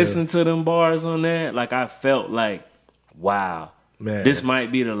I listened to them bars on that, like I felt like, wow, man, this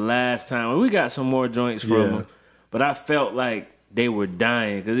might be the last time. We got some more joints from him, but I felt like they were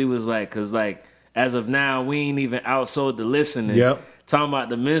dying because it was like, as of now, we ain't even outsold the listening. Yep. Talking about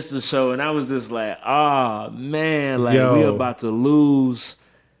the Minstrel Show, and I was just like, oh man, like we about to lose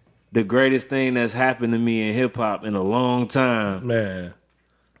the greatest thing that's happened to me in hip hop in a long time, man.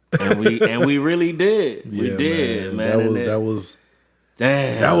 And we really did. We did, man. That was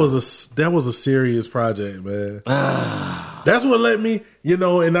damn. That was a serious project, man. That's what let me,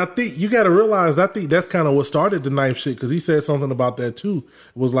 and I think you got to realize. I think that's kind of what started the knife shit because he said something about that too.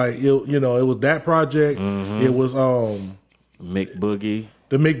 It was like it was that project. It was Mick Boogie.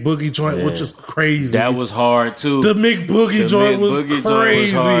 The Mick Boogie joint, which is crazy. That was hard too. The Mick Boogie joint was crazy. Joint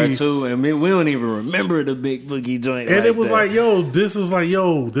was hard too, and we don't even remember the Mick Boogie joint. And it was like, this is like,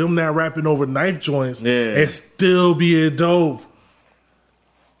 them not rapping over knife joints and still being dope.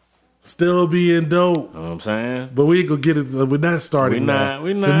 Still being dope. You know what I'm saying? But we ain't gonna get it. We're not starting that.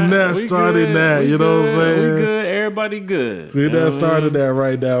 We're not starting that. You know what I'm saying? We good. Everybody good. We're not starting that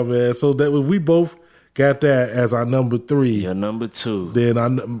right now, man. So that we both got that as our number 3. Your number 2. Then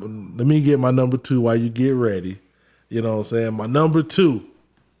let me get my number 2 while you get ready. You know what I'm saying? My number 2.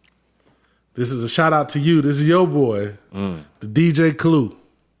 This is a shout out to you. This is your boy, the DJ Clue.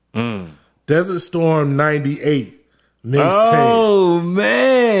 Desert Storm 98 mixtape. Oh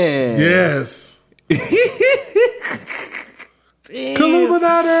man. Yes. Damn.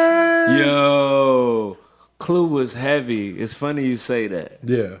 Illuminati. Yo. Clue was heavy. It's funny you say that.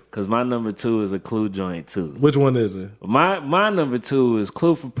 Yeah. Because my number 2 is a Clue joint too. Which one is it? My number 2 is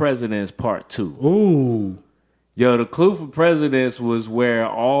Clue for Presidents Part 2. Ooh. Yo, the Clue for Presidents was where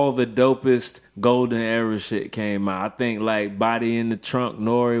all the dopest golden era shit came out. I think like Body in the Trunk,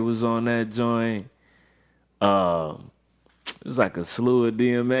 Nori was on that joint. It was like a slew of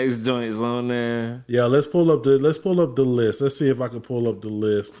DMX joints on there. Yeah, let's pull up the list. Let's see if I can pull up the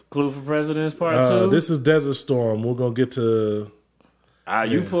list. Clue for Presidents Part 2? This is Desert Storm. We're gonna get to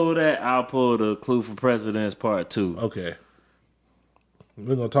You pull that, I'll pull the Clue for Presidents Part 2. Okay.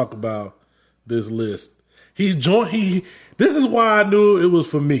 We're gonna talk about this list. This is why I knew it was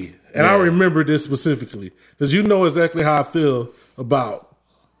for me. And I remember this specifically. Because you know exactly how I feel about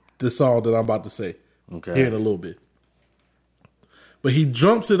this song that I'm about to say. Okay. Here in a little bit. But he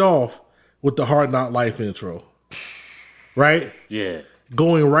jumps it off with the Hard Knock Life intro. Right? Yeah.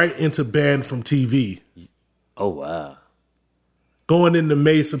 Going right into Banned from TV. Oh, wow. Going into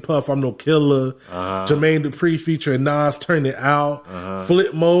Mason Puff, I'm No Killer. Jermaine Dupri featuring Nas, Turn It Out.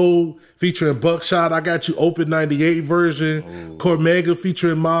 Flip Mode featuring Buckshot, I Got You Open 98 version. Cormega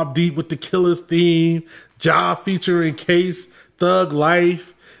featuring Mobb Deep with the Killers theme. Ja featuring Case, Thug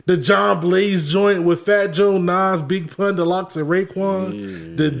Life. The John Blaze joint with Fat Joe, Nas, Big Pun, Deluxe, and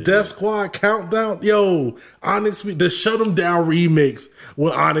Raekwon. The Def Squad Countdown. Yo, Onyx, the Shut 'Em Down remix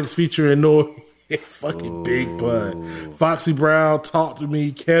with Onyx featuring Nori. Fucking Big Pun. Foxy Brown, Talk to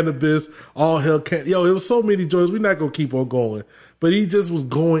Me, Cannabis, All Hell Can. Yo, it was so many joints. We're not going to keep on going. But he just was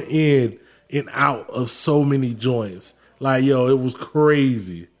going in and out of so many joints. Like, yo, it was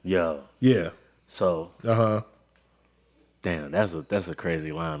crazy. Yo. Yeah. So. Damn, that's a crazy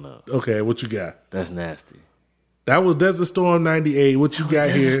lineup. Okay, what you got? That's nasty. That was Desert Storm 98. What you got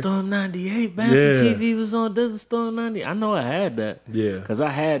here? Desert Storm 98. Band for TV was on Desert Storm 98. I know I had that. Yeah. Because I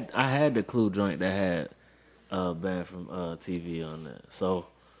had the Clue joint that had Band from TV on that. So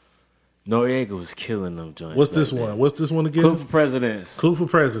Noriega was killing them joints. What's this one? What's this one again? Clue for Presidents. Clue for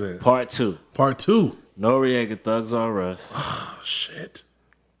President. Part 2. Part 2. Noriega, Thugs R Us. Oh, shit.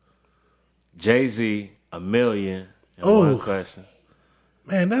 Jay-Z, A Million. One question.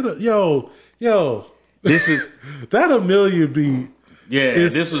 Man, yo. This is that A Million beat. Yeah,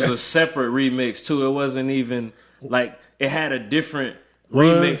 this was a separate remix too. It wasn't even like it had a different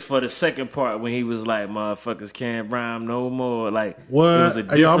remix for the second part when he was like, "Motherfuckers can't rhyme no more." Like what? It was a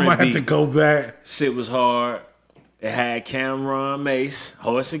different Yo, I might beat. have to go back. Shit was hard. It had Cameron Mace,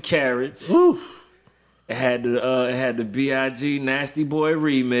 Horse and Carriage. Oof. It had the B.I.G. Nasty Boy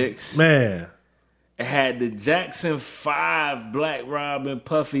remix. Man. It had the Jackson 5 Black Robin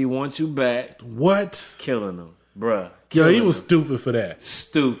Puffy Want You Back. What? Killing them, bruh. Yo, he was stupid for that.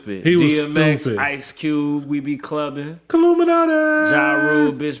 Stupid. He was DMX, stupid. Ice Cube, We Be Clubbing. Illuminati. Ja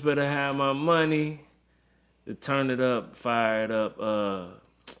Rule, Bitch Better Have My Money. The Turn It Up, Fire It Up,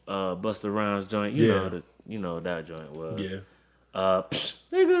 Busta Rhymes joint. You know what that joint was. Yeah.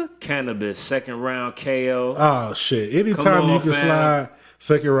 Nigga, Cannabis, Second Round KO. Oh shit! Anytime you can slide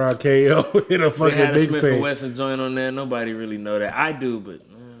second round KO in a fucking they had a big Smith stage. and Wesson joint on there. Nobody really know that. I do, but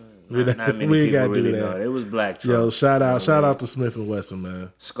not many we ain't people gotta really do that. know that. It was Black Trump. Yo, shout out to Smith and Wesson,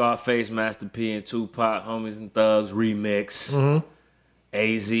 man. Scarface, Master P, and Tupac, Homies and Thugs remix. Mm-hmm.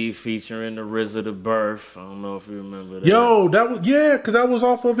 AZ featuring the RZA The Birth. I don't know if you remember that. Yo, that was because that was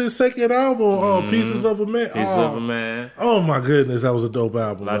off of his second album, Pieces of a Man. Pieces of a Man. Oh my goodness, that was a dope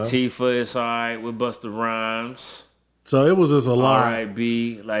album. Latifah, It's Alright with Busta Rhymes. So it was just a lot.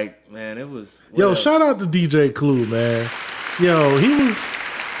 R.I.B. Like, man, it was. Yo, shout out to DJ Clue, man. Yo, he was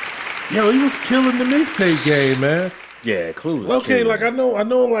killing the mixtape game, man. Yeah, Clue was okay. killing. Like I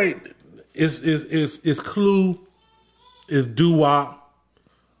know, like it's Clue, it's Doo-Wop.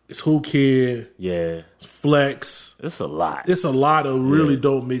 It's Who Kid. Yeah. Flex. It's a lot. It's a lot of really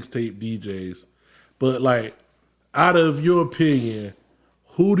dope mixtape DJs. But like, out of your opinion,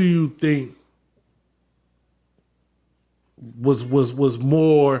 who do you think was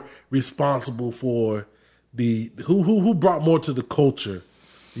more responsible for who brought more to the culture,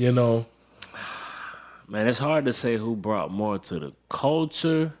 you know? Man, it's hard to say who brought more to the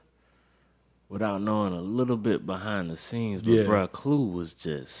culture without knowing a little bit behind the scenes, but bruh, Clue was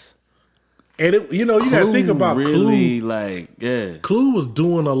just, and you gotta think about really, Clue. Like, Clue was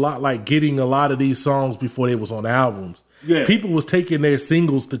doing a lot, like getting a lot of these songs before they was on albums. Yeah, people was taking their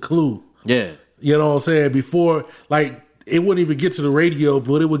singles to Clue. Yeah, you know what I'm saying? Before, like, it wouldn't even get to the radio,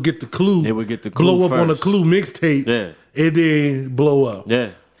 but it would get the Clue. It would get the Clue blow first. up on the Clue mixtape. Yeah, and then blow up. Yeah,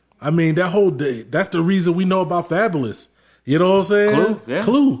 I mean that whole day. That's the reason we know about Fabulous. You know what I'm saying? Clue. Yeah.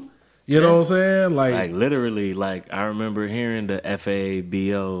 Clue. You know what I'm saying? Like literally, like I remember hearing the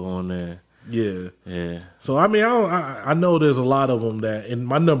FABO on there. Yeah. Yeah. So I mean, I know there's a lot of them that, and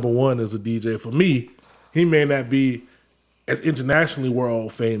my number one is a DJ. For me, he may not be as internationally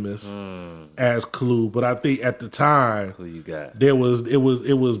world famous as Clue, but I think at the time Who you got? it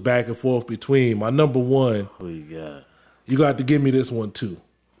was back and forth between my number one. Who you got? You got to give me this one too.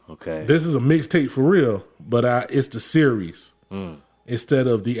 Okay. This is a mixtape for real, but it's the series instead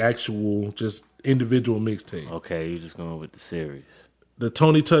of the actual just individual mixtape. Okay, you just going with the series. The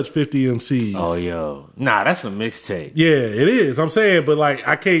Tony Touch 50 MCs. Oh, yo. Nah, that's a mixtape. Yeah, it is. I'm saying, but like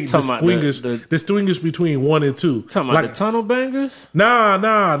I can't Talking distinguish between 1 and 2. Talking about the Tunnel Bangers?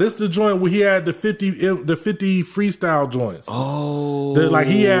 Nah. This is the joint where he had the 50 freestyle joints. Oh. Like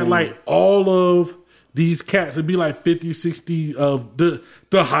he had like all of these cats. It'd be like 50, 60 of the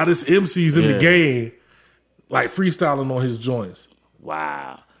hottest MCs in the game, like freestyling on his joints.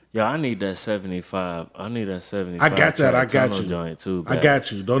 Wow. Yo, I need that 75. I need that 75. I got that. I got Tunnel you. Joint too, I got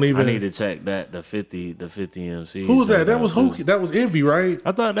you. Don't even. I need to check that. The 50 MC. Who was that? That was Hookie. That was Envy, right?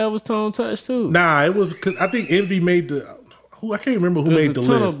 I thought that was Tone Touch too. Nah, it was because I think Envy made the. I can't remember who made the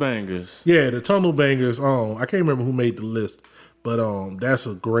Tunnel list. Bangers. Yeah, the Tunnel Bangers. I can't remember who made the list, but that's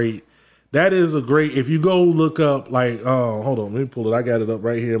a great. That is a great. If you go look up, like, hold on, let me pull it. I got it up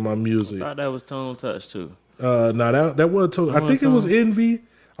right here in my music. I thought that was Tone Touch too. Nah, that was Tone. I think it was Envy.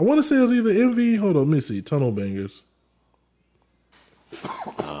 I want to say it was either Envy. Hold on, let me see. Tunnel Bangers.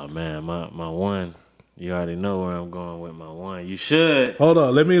 Oh man, my one. You already know where I'm going with my one. You should. Hold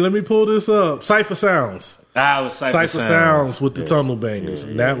on, let me pull this up. Cypher Sounds. It was Cypher Sounds with the Tunnel Bangers.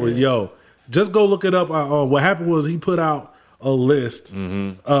 And that was just go look it up. What happened was he put out a list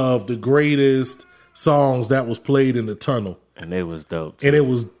of the greatest songs that was played in the tunnel. And it was dope too. And it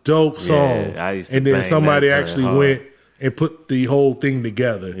was dope songs. I used to and then bang somebody that actually hard. went and put the whole thing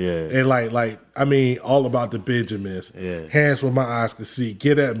together. Yeah. And like I mean, all about the Benjamins. Yeah. Hands where my eyes can see.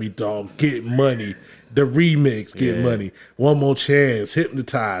 Get at me, dog. Get money. The remix, Get Money. One More Chance.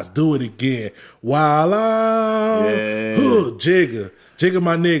 Hypnotize. Do it again. Wild out. Jigga. Jigga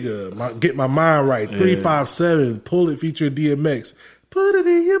my nigga. Get my mind right. 357. Pull It featuring DMX. Put it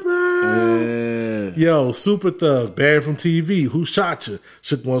in your mind. Yo, Super Thug, Banned from TV. Who Shot You?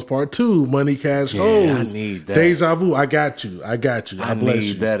 Shook Ones Part 2. Money Cash Hoes. I need that. Deja Vu. I got you. I bless need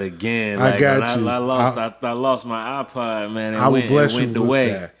you. that again. I got you. I lost my iPod, man. I will bless you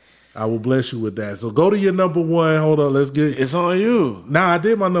with that. I will bless you with that. So go to your number one. Hold on, let's get. It's on you. Nah, I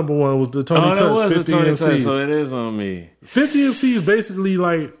did my number one. Was the Tony Touch 50 Tony MCs. Touch, so it is on me. 50 MCs basically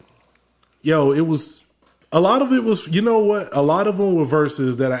like, yo, it was. A lot of it was, you know what? A lot of them were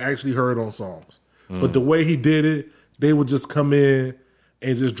verses that I actually heard on songs. But the way he did it, they would just come in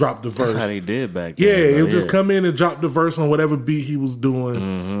and just drop the verse. That's how they did back then. Yeah, it would just come in and drop the verse on whatever beat he was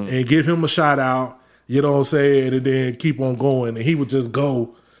doing and give him a shout out, you know what I'm saying, and then keep on going. And he would just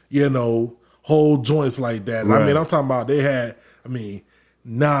go, you know, whole joints like that. Right. I mean, I'm talking about they had,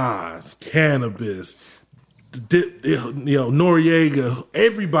 Nas, Cannabis, Noriega,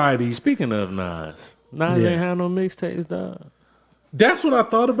 everybody. Speaking of Nas ain't had no mixtapes, dog. That's what I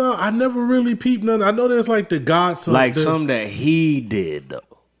thought about. I never really peeped none. I know there's like the God song. Like some that he did, though.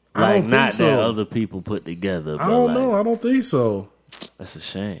 Like not so. that other people put together. I don't know. I don't think so. That's a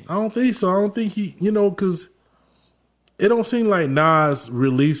shame. I don't think so. I don't think he, because it don't seem like Nas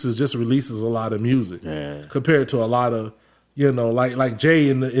releases a lot of music compared to a lot of, like Jay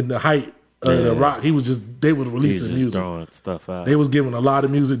in the height of the rock. They was releasing music. Throwing stuff out. They was giving a lot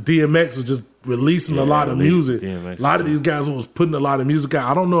of music. DMX was just releasing a lot of music. DMX A lot of these guys was putting a lot of music out.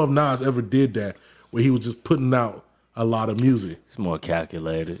 I don't know if Nas ever did that, where he was just putting out a lot of music. It's more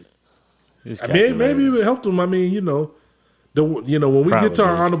calculated. Maybe it helped him. When we get to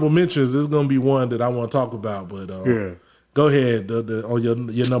our honorable mentions, there's gonna be one that I want to talk about. But go ahead on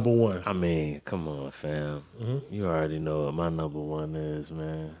your number one. Come on, fam. You already know what my number one is,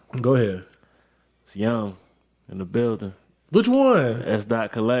 man. Go ahead. It's Young in the building. Which one? S.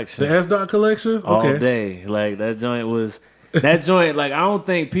 Dot Collection. The S. Dot Collection? Okay. All day. Like that joint was like I don't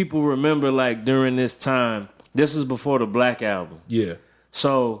think people remember like during this time. This was before the Black Album. Yeah.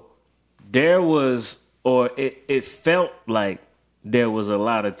 So there was, or it felt like there was a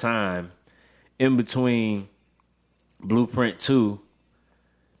lot of time in between Blueprint 2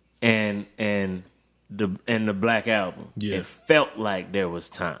 and the Black Album. Yeah. It felt like there was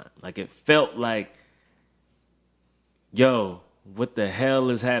time. Like it felt like, yo, what the hell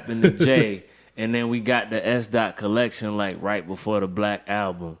is happening to Jay? And then we got the S. Dot Collection like right before the Black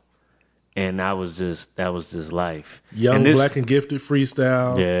Album. And that was just life. Young, Black and Gifted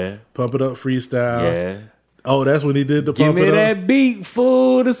freestyle. Yeah. Pump It Up freestyle. Yeah. Oh, that's when he did the Give Pump It Up. me that beat,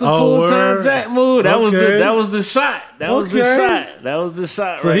 fool. This is a full-time word. Jack move. That was Okay. the shot. That was the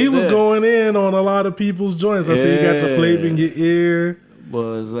shot. So right he was there. going in on a lot of people's joints. I see you got the flavor in your ear.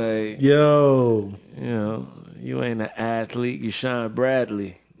 Was like, Yo. You ain't an athlete. You Sean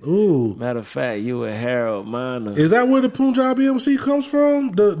Bradley. Ooh. Matter of fact, you a Harold Miner. Is that where the Punjabi MC comes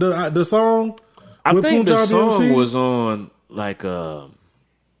from? The song? I with think the Punjabi song MC? was on like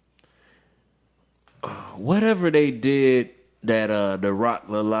whatever they did that the Rock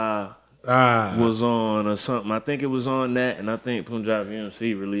Lala was on or something. I think it was on that, and I think Punjabi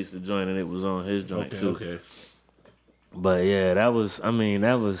MC released the joint and it was on his joint too. Okay. But yeah, that was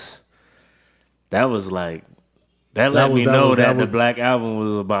like that let me know that the Black Album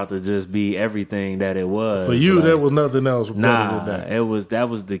was about to just be everything that it was. For you, like, there was nothing else better nah, than that. that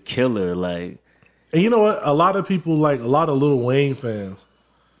was the killer. Like, and you know what? A lot of people, like a lot of Lil Wayne fans,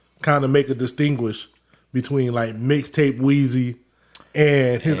 kind of make a distinguish between like mixtape Wheezy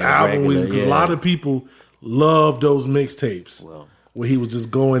and his album regular, Wheezy, because a lot of people love those mixtapes where he was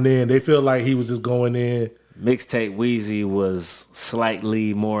just going in. They feel like he was just going in. Mixtape Wheezy was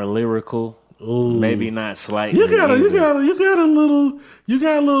slightly more lyrical. Ooh. Maybe not slightly. You got a little.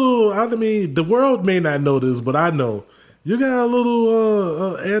 I mean, the world may not know this, but I know you got a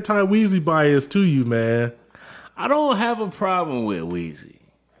little anti-Wheezy bias to you, man. I don't have a problem with Wheezy.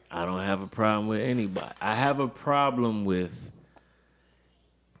 I don't have a problem with anybody. I have a problem with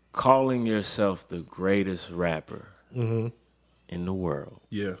calling yourself the greatest rapper in the world.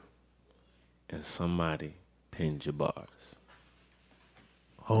 Yeah. And somebody pinned your bars.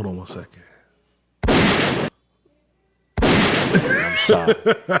 Hold on one second. I'm sorry.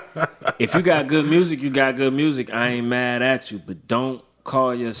 If you got good music, you got good music. I ain't mad at you, but don't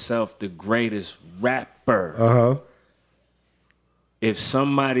call yourself the greatest rapper. If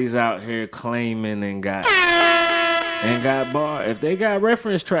somebody's out here claiming and got bar, if they got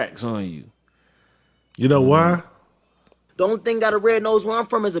reference tracks on you, you know why? The only thing got a red nose where I'm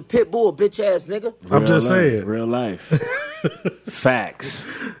from is a pit bull, bitch ass nigga. I'm just saying. Real life. Facts.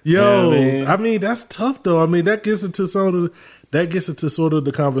 Yo, You know what I mean that's tough though. I mean that gets into sort of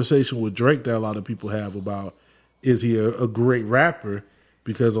the conversation with Drake that a lot of people have about is he a great rapper?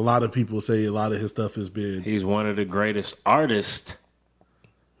 Because a lot of people say a lot of his stuff has been. He's one of the greatest artists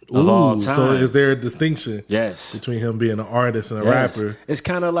of all time. So is there a distinction? Yes. Between him being an artist and a rapper? It's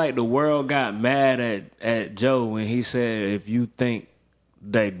kind of like the world got mad at Joe when he said, do you think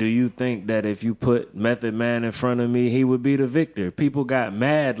that if you put Method Man in front of me, he would be the victor? People got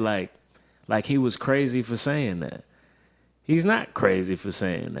mad like he was crazy for saying that. He's not crazy for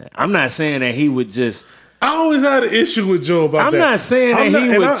saying that. I'm not saying that he would just... I always had an issue with Joe about that. I'm not saying that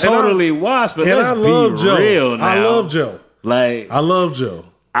he would totally wash, but let's be real now. I love Joe. I love Joe.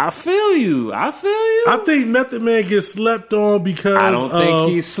 I feel you. I think Method Man gets slept on because I don't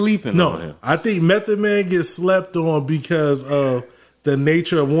think he's sleeping on him. I think Method Man gets slept on because of the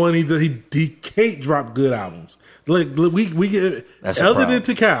nature of one. He can't drop good albums. Like we get other than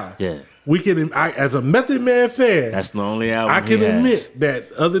Tikal. Yeah. We can, as a Method Man fan, that's the only album I can admit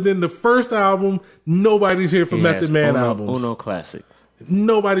that other than the first album, nobody's here for Method Man albums. Uno classic.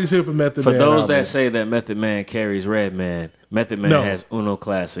 Nobody's here for Method Man. For those albums. that say that Method Man carries Redman, Method Man has Uno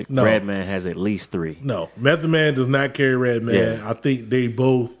classic. No. Redman has at least 3. No, Method Man does not carry Redman. Yeah. I think they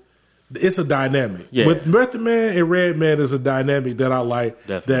both. It's a dynamic. Yeah. But Method Man and Redman is a dynamic that I like.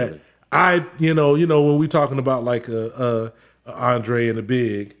 Definitely. That I when we talking about like a Andre and a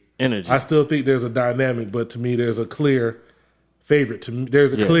Big. Energy. I still think there's a dynamic, but to me, there's a clear favorite. To me,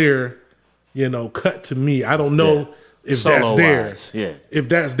 there's a clear, cut to me. I don't know if Solo that's there. Yeah. If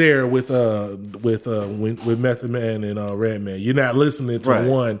that's there with Method Man and Redman, you're not listening to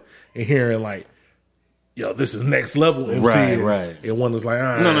one and hearing like, yo, this is next level MC. Right. And one is like,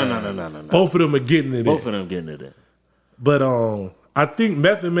 no. Both of them are getting it. Both of them getting it in. But I think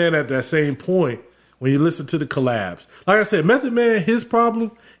Method Man at that same point. When you listen to the collabs. Like I said, Method Man, his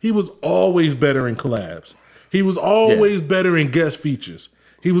problem, he was always better in collabs. He was always better in guest features.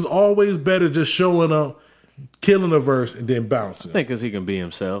 He was always better just showing up, killing a verse, and then bouncing. I think because he can be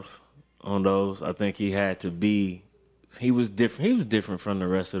himself on those. I think he had to be... He was different. He was different from the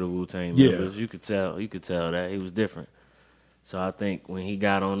rest of the Wu-Tang members. You could tell that. He was different. So I think when he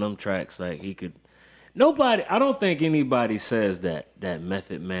got on them tracks, like he could... I don't think anybody says that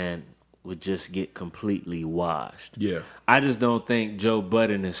Method Man would just get completely washed. Yeah. I just don't think Joe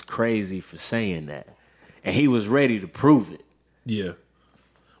Budden is crazy for saying that. And he was ready to prove it. Yeah.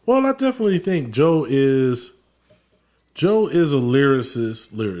 Well, I definitely think Joe is a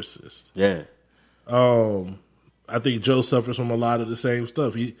lyricist. Yeah. I think Joe suffers from a lot of the same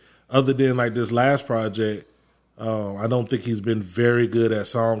stuff. He, other than like this last project, I don't think he's been very good at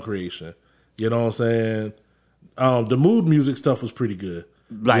song creation. You know what I'm saying? The mood music stuff was pretty good.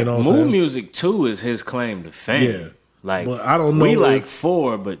 Like, you know Mood Music 2 is his claim to fame. Yeah. Like, but I don't know. We like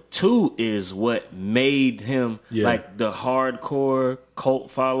 4, but 2 is what made him Yeah. like the hardcore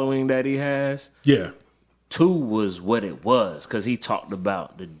cult following that he has. Yeah. 2 was what it was because he talked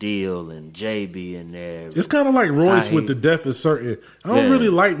about the deal and JB in there. It's kind of like Royce How with he- the Death is Certain. I don't Yeah. really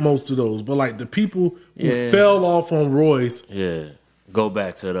like most of those, but like the people who Yeah. fell off on Royce. Yeah, go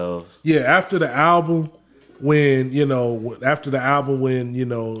back to those. Yeah, after the album, when you know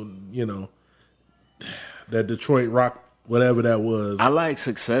that Detroit rock, whatever that was. I like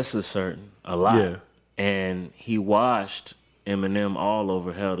Success is Certain a lot. Yeah. And he washed Eminem all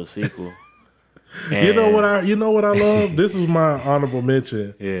over Hell the Sequel. You know what I love? This is my honorable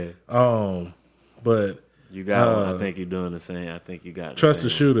mention. Yeah. But You got one. I think you're doing the same. I think you got Trust the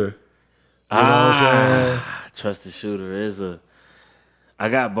same. Shooter. You know what I'm saying? Trust the Shooter is I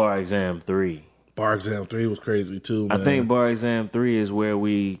got Bar Exam 3. Bar Exam 3 was crazy too, man. I think Bar Exam 3 is where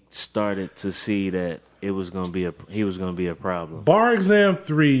we started to see that he was gonna be a problem. Bar Exam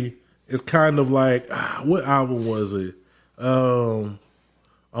 3 is kind of like what album was it?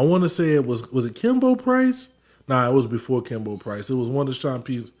 I want to say it was it Kimbo Price? Nah, it was before Kimbo Price. It was one of Sean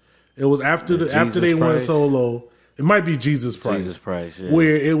P's. It was after they went Price? solo. It might be Jesus Price. Jesus Price, yeah.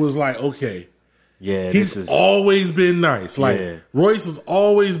 Where it was like, okay, Yeah, he's always been nice. Like Yeah. Royce has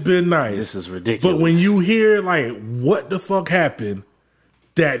always been nice. This is ridiculous. But when you hear like what the fuck happened,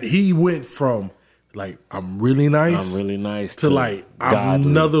 that he went from like I'm really nice to like I'm godly.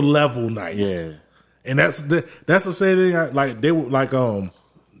 another level nice. Yeah. And that's the same thing. Like they were like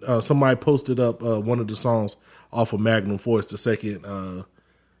somebody posted up one of the songs off of Magnum Force, the second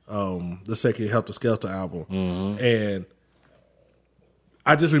Helter Skelter album, and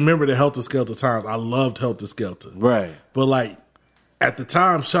I just remember the Helter Skelter times. I loved Helter Skelter, Right. but like at the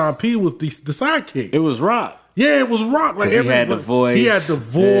time, Sean P was the sidekick. It was rock. Yeah, it was rock. Like 'Cause he had the voice. He had the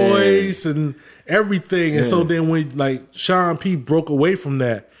voice and everything. And so Yeah. then when like Sean P broke away from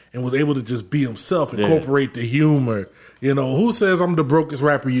that and was able to just be himself, incorporate the humor. You know, who says I'm the brokest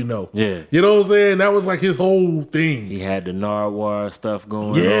rapper you know? Yeah. You know what I'm saying? That was like his whole thing. He had the Narwhal stuff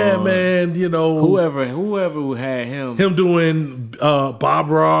going Yeah, on. man. You know, Whoever had him doing Bob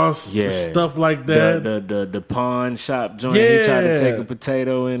Ross, Yeah. stuff like that. The pawn shop joint. He tried to take a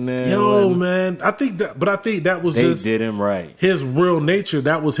potato in there. Yo, and man, I think that was they just did him right. his real nature.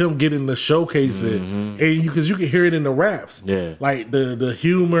 That was him getting to showcase it, and because you can hear it in the raps, Yeah. like the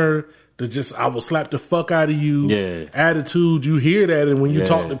humor, the just I will slap the fuck out of you, Yeah. attitude. You hear that, and when you Yeah.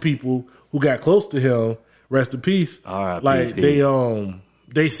 talk to people who got close to him, rest in peace. R.I.P. Like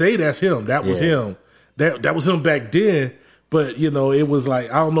they say that's him. That was Yeah. him. That was him back then. But you know, it was like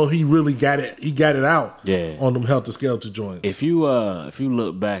I don't know. He really got it. He got it out. Yeah. On them Helter Skelter joints. If you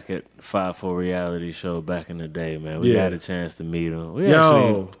look back at 5-4 reality show back in the day, man, we Yeah. had a chance to meet him. We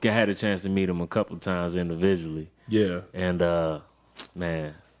Yo. actually had a chance to meet him a couple times individually. Yeah. And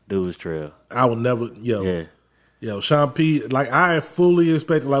man, dude was trail. I would never. Yeah. Yo, Sean P. Like I fully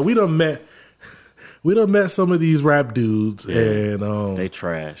expected. Like we done met some of these rap dudes, and They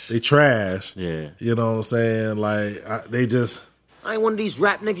trash. they trash. Yeah. You know what I'm saying? Like they just. I ain't one of these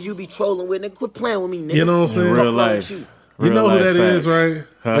rap niggas you be trolling with. Nigga, quit playing with me, nigga. You know what I'm saying? In real Fuck wrong life. with you? You know who Real that life is, facts. right?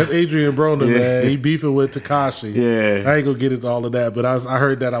 Huh? That's Adrian Broner, Yeah. man. He beefing with Tekashi. Yeah. I ain't gonna get into all of that, but I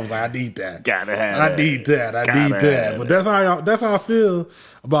heard that. I was like, I need that. Gotta have I that. need that. I Gotta need have that. But that's how I feel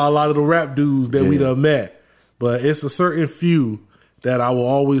about a lot of the rap dudes that we done met. But it's a certain few that I will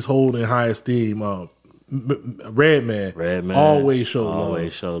always hold in high esteem. Redman. Redman Always show love.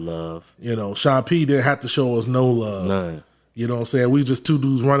 Always show love. You know, Sean P didn't have to show us no love. None. You know what I'm saying? We just two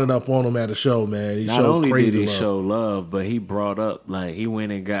dudes running up on him at a show, man. He Not showed only did crazy he love. show love, but he brought up like he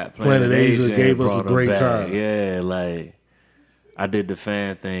went and got Planet Asia, and gave us a brought him great back. time. Yeah, like I did the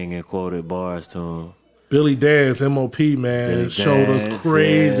fan thing and quoted bars to him. Billy Dance, MOP, man, Billy showed us Dance,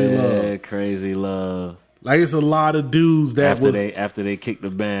 crazy yeah, love. crazy love. Like it's a lot of dudes that After they kicked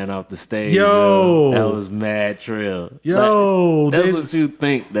the band off the stage, Yo. that was mad trill. Yo, Like, that's they- what you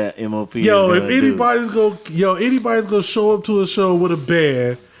think that MOP Yo, is if gonna do. anybody's gonna show up to a show with a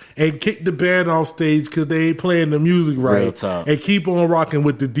band and kick the band off stage because they ain't playing the music right, Real talk. and keep on rocking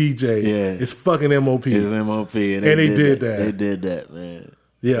with the DJ, Yeah. it's fucking MOP. It's MOP, and they did that. They did that, man.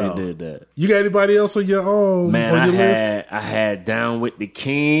 Yeah. They did that. You got anybody else on your Man, on your list? I had Down with the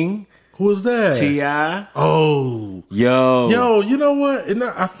King, Who was that? T.I. Oh, Yo, you know what? And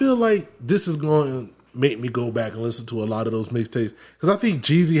I feel like this is going to make me go back and listen to a lot of those mixtapes because I think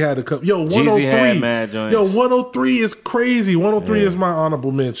Jeezy had a couple. Yo, 103. Jeezy had mad joints. Yo, 103 is crazy. 103 is my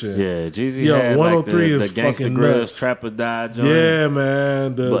honorable mention. Yeah, Jeezy Yo, had 103 like is the Gangsta fucking Grills nuts. Trap or Die joint. Yeah,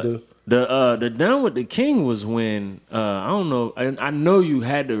 man. But the Down with the King was when I don't know. I know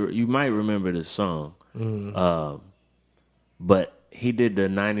you might remember this song. but he did the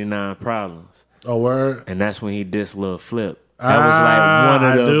 99 Problems. Oh, word. And that's when he dissed Lil Flip. That was like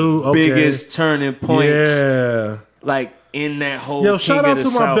one of the biggest turning points. Yeah. Like in that whole Yo, King shout of out the to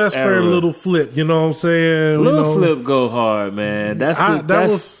my South best era. friend, Little Flip. You know what I'm saying? Lil Flip go hard, man. That's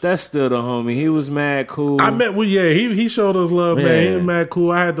still the homie. He was mad cool. I met with he showed us love, man. He was mad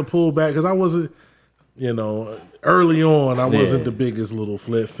cool. I had to pull back because I wasn't, early on I wasn't the biggest Little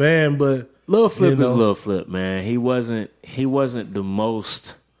Flip fan, but Lil Flip is Lil Flip, man. He wasn't the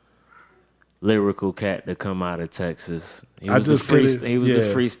most lyrical cat to come out of Texas. He was the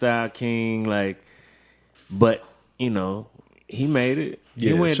freestyle king, like, but he made it.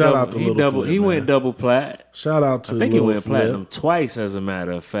 Yeah, he went shout out to Little Flip. He went double plat. Shout out to I think Lil he went Flip. platinum twice, as a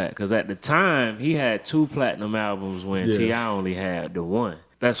matter of fact, because at the time he had 2 platinum albums when T.I. only had the 1.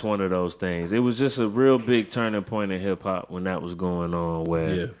 That's one of those things. It was just a real big turning point in hip hop when that was going on.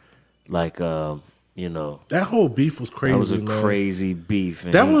 Where, like, that whole beef was crazy. That was a crazy beef.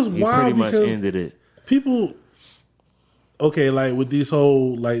 And that was he wild pretty much because ended it. People, like with these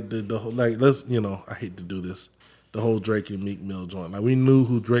whole like the whole, like let's I hate to do this, the whole Drake and Meek Mill joint. Like we knew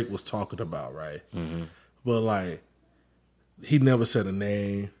who Drake was talking about, right? Mm-hmm. But like he never said a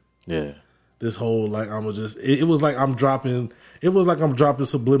name. Yeah. This whole like it was like I'm dropping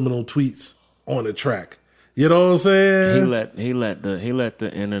subliminal tweets on the track. You know what I'm saying? He let the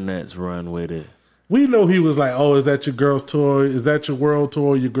internets run with it. We know he was like, oh, is that your girl's tour? Is that your world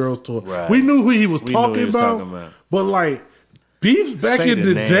tour? Your girl's tour? Right. We knew who he was talking about. But like beefs back in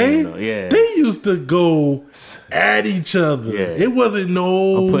the day, they used to go at each other. Yeah. It wasn't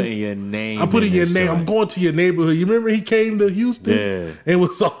I'm putting your name. I'm going to your neighborhood. You remember he came to Houston? Yeah. It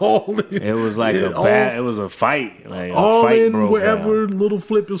was all in, it was like it was a fight. Like all a fight in wherever out. Little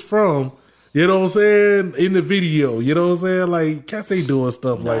Flip is from. You know what I'm saying? In the video. You know what I'm saying? Like cats ain't doing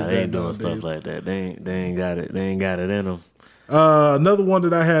stuff like that. They ain't doing stuff like that. They ain't got it. They ain't got it in them. Another one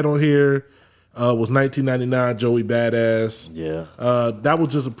that I had on here was 1999 Joey Badass. Yeah. That was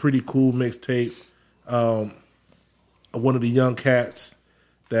just a pretty cool mixtape. One of the young cats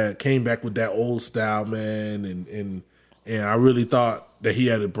that came back with that old style, man, and I really thought that he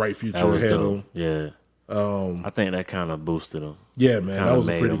had a bright future ahead of him. Yeah. I think that kind of boosted him. Yeah, man, that was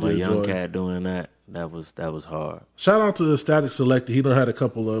a pretty good young cat doing that. That was hard. Shout out to the Static Selector. He done had a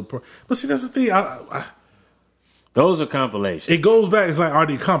couple of, but see, that's the thing. Those are compilations. It goes back. It's like, are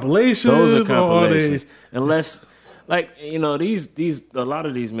they compilations? Those are compilations. Unless, like, these a lot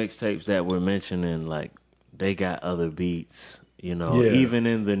of these mixtapes that we're mentioning, like, they got other beats. Even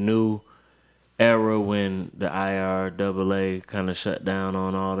in the new era when the IRAA kind of shut down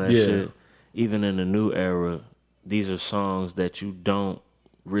on all that shit. Even in the new era, these are songs that you don't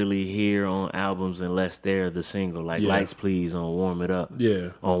really hear on albums unless they're the single. Like Lights Please on Warm It Up. Yeah.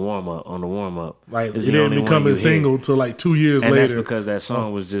 On the warm up. Like it didn't become a single till like 2 years later. That's because that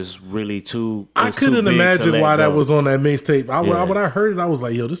song was just really too. I couldn't imagine why that was on that mixtape. When I heard it, I was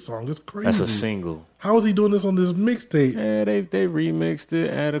like, yo, this song is crazy. That's a single. How is he doing this on this mixtape? Yeah, they remixed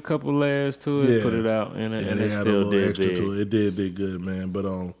it, add a couple layers to it, put it out, and it still did extra big. To it. It did good, man. But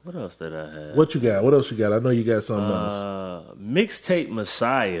what else did I have? What you got? What else you got? I know you got something else. Mixtape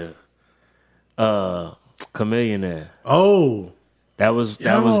Messiah, Chameleonaire. Oh, that was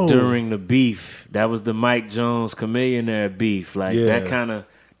during the beef. That was the Mike Jones Chameleonaire beef. Like that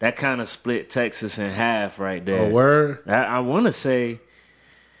kind of split Texas in half right there. Oh, word. I want to say,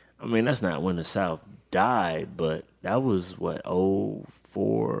 I mean, that's not when the South died, but that was what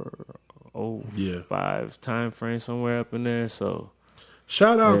 04, 05 time frame somewhere up in there. So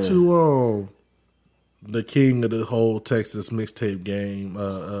shout out to the king of the whole Texas mixtape game,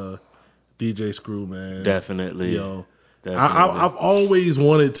 DJ Screw, man. Definitely. Yo, I've always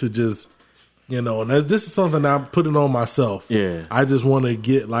wanted to just, and this is something I'm putting on myself. Yeah, I just want to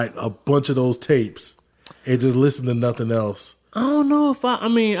get like a bunch of those tapes and just listen to nothing else. I don't know if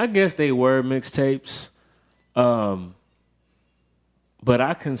I guess they were mixtapes, but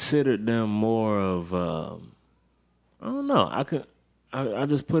I considered them more of I don't know. I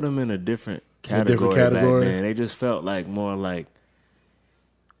just put them in a different category. Back then. They just felt like more like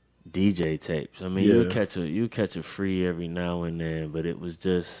DJ tapes. I mean, you catch a free every now and then, but it was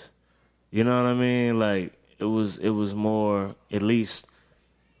just, you know what I mean? Like it was more, at least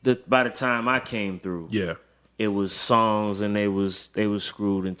by the time I came through. Yeah. It was songs and they was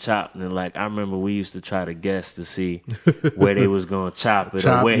screwed and chopped, and like I remember we used to try to guess to see where they was gonna chop it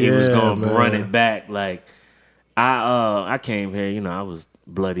or where he was gonna run it back. Like I came here, I was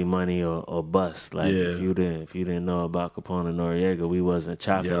Bloody Money or bust. Like if you didn't know about Capone and Noriega, we wasn't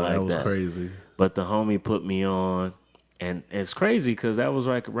chopping like that. That was crazy. But the homie put me on, and it's crazy because that was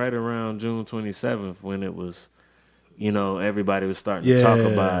like right around June 27th when it was. everybody was starting to talk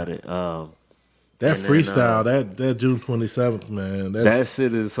about it. That freestyle, that June 27th, man. That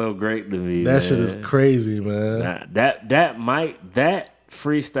shit is so great to me. That shit is crazy, man. That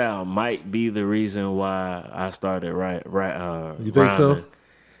freestyle might be the reason why I started You think so?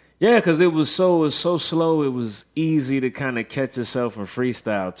 Yeah, because it was so slow. It was easy to kind of catch yourself and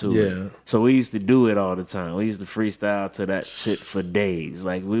freestyle to it. So we used to do it all the time. We used to freestyle to that shit for days.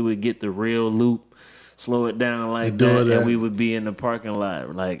 Like we would get the real loop, slow it down like that, and we would be in the parking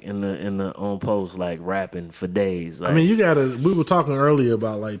lot, like in the on post, like rapping for days. Like, I mean, we were talking earlier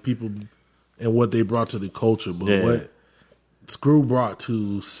about like people and what they brought to the culture, but what Screw brought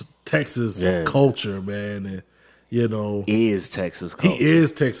to Texas culture, man, and is Texas culture. He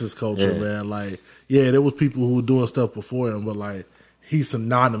is Texas culture, man. Like, there was people who were doing stuff before him, but like he's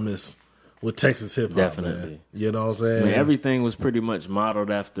synonymous with Texas hip hop. Definitely. Man. You know what I'm saying? I mean, everything was pretty much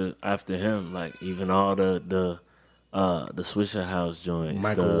modeled after him. Like even all the Swisher House joints,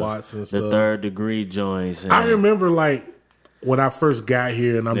 Michael Watts and stuff, the Third Degree joints. I remember like when I first got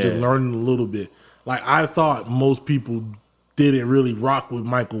here, and I'm just learning a little bit. Like I thought most people didn't really rock with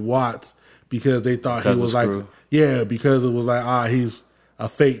Michael Watts because they thought he was like, because it was like, he's a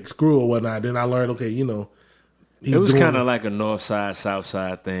fake Screw or whatnot. Then I learned, okay, it was kind of like a north side, south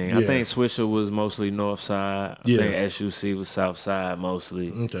side thing. I think Swisher was mostly north side. I think SUC was south side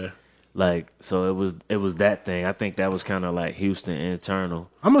mostly. Okay. Like, so it was that thing. I think that was kind of like Houston internal.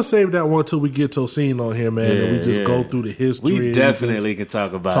 I'm gonna save that one till we get Tosin on here, man, and we just go through the history. We definitely can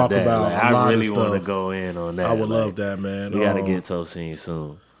talk about that. Like, I really want to go in on that. I would love that, man. We gotta get Tosin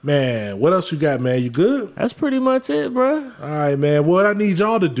soon. Man, what else you got, man? You good? That's pretty much it, bro. All right, man. What I need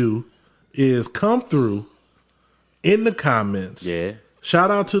y'all to do is come through in the comments. Yeah. Shout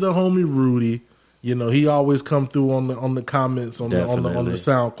out to the homie Rudy. He always come through on the comments on the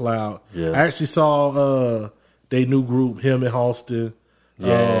SoundCloud. Yeah. I actually saw they new group, him and Halston.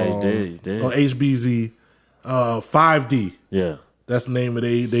 Yeah, he did. On HBZ, 5D. Yeah. That's the name of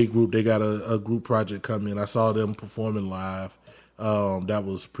they group. They got a group project coming. I saw them performing live. That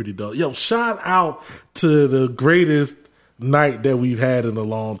was pretty dope. Yo, shout out to the greatest night that we've had in a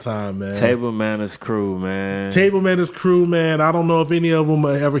long time, man. Table Manners crew, man. I don't know if any of them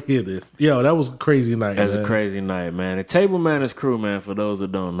will ever hear this. Yo, that was a crazy night, That's a crazy night, man. The Table Manners crew, man, for those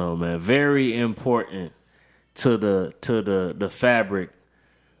that don't know, man, very important to the fabric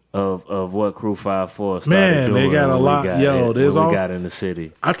of what Crew 5-4 started doing. They got a lot. There's all we got in the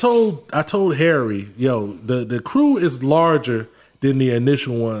city. I told Harry, the crew is larger than the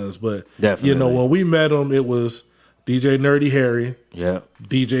initial ones, but definitely. When we met them, it was DJ Nerdy Harry,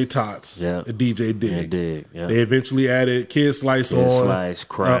 DJ Tots, and DJ Dig. They eventually added Kid Slice on. Slice,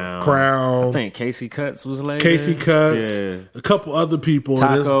 Crown. I think Casey Cuts was later. A couple other people.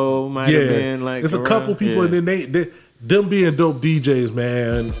 Taco might have been like. There's a couple people, and then them being dope DJs,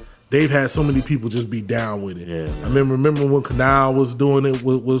 man. They've had so many people just be down with it. Yeah, I remember when Canal was doing it,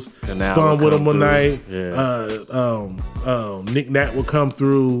 was spun with them one night. Nick Nat would come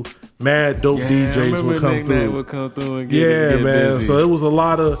through. Mad dope DJs would come through. Would come through and get man. Busy. So it was a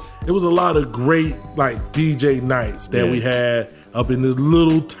lot of great like DJ nights that we had up in this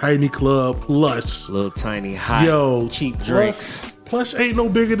little tiny club, Plush. Little tiny hot, cheap drinks. Plush ain't no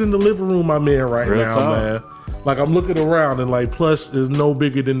bigger than the living room I'm in right now, man. Like I'm looking around and like Plush is no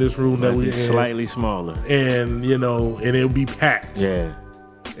bigger than this room that we in. Slightly smaller. And and it'll be packed. Yeah.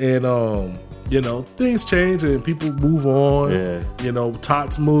 And things change and people move on. Yeah.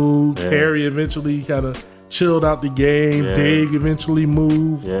 Tots moved. Yeah. Harry eventually kind of chilled out the game. Yeah. Dig eventually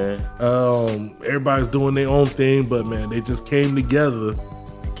moved. Yeah. Everybody's doing their own thing, but man, they just came together.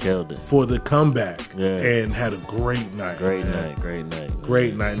 Killed it. For the comeback. Yeah. And had a great night.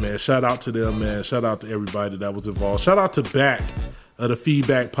 Great night, man. Shout out to them, man. Shout out to everybody that was involved. Shout out to Back of the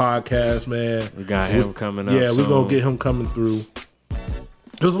Feedback Podcast, man. We got him coming up. Yeah, we're going to get him coming through.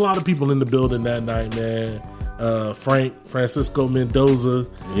 There was a lot of people in the building that night, man. Francisco Mendoza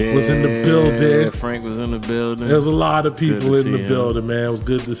was in the building. Frank was in the building. There's a lot of people in the building, man. It was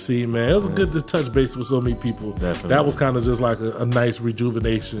good to see, man. It was good to touch base with so many people. Definitely. That was kind of just like a nice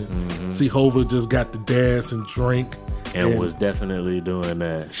rejuvenation. Mm-hmm. See, Hova just got to dance and drink. And was definitely doing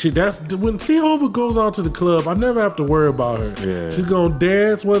that. That's when Hova goes out to the club, I never have to worry about her. Yeah. She's gonna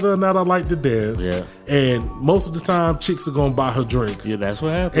dance whether or not I like to dance. Yeah. And most of the time, chicks are gonna buy her drinks. Yeah, that's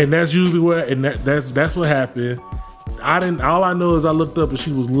what happened. And that's usually that's what happened. All I know is I looked up and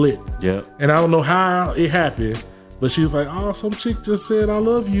she was lit. Yeah. And I don't know how it happened, but she was like, "Oh, some chick just said I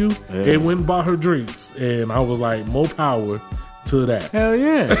love you," and went and bought her drinks. And I was like, "More power to that." Hell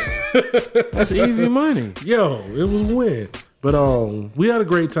yeah. That's easy money. Yo, it was a win. But we had a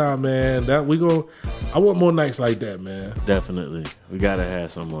great time, man. I want more nights like that, man. Definitely. We gotta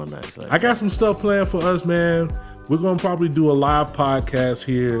have some more nights like that. I got some stuff planned for us, man. We're gonna probably do a live podcast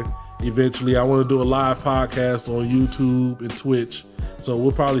here eventually. I want to do a live podcast on YouTube and Twitch. So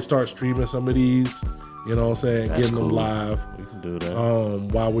we'll probably start streaming some of these, you know what I'm saying, That's getting them cool. live. We can do that.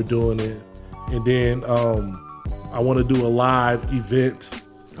 While we're doing it. And then I want to do a live event.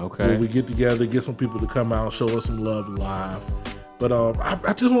 Okay. Where we get together, get some people to come out, show us some love live. But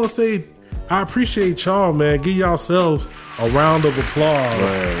I just want to say, I appreciate y'all, man. Give yourselves a round of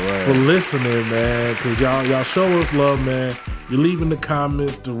applause for listening, man. Because y'all show us love, man. You're leaving the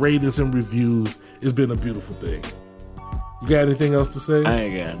comments, the ratings and reviews. It's been a beautiful thing. You got anything else to say? I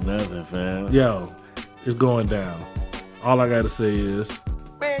ain't got nothing, fam. Yo, it's going down. All I got to say is...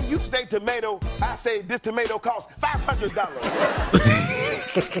 Man, you say tomato, I say this tomato costs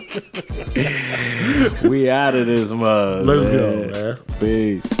 $500. We out of this mug. Let's man. go, man.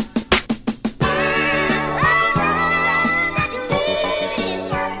 Peace.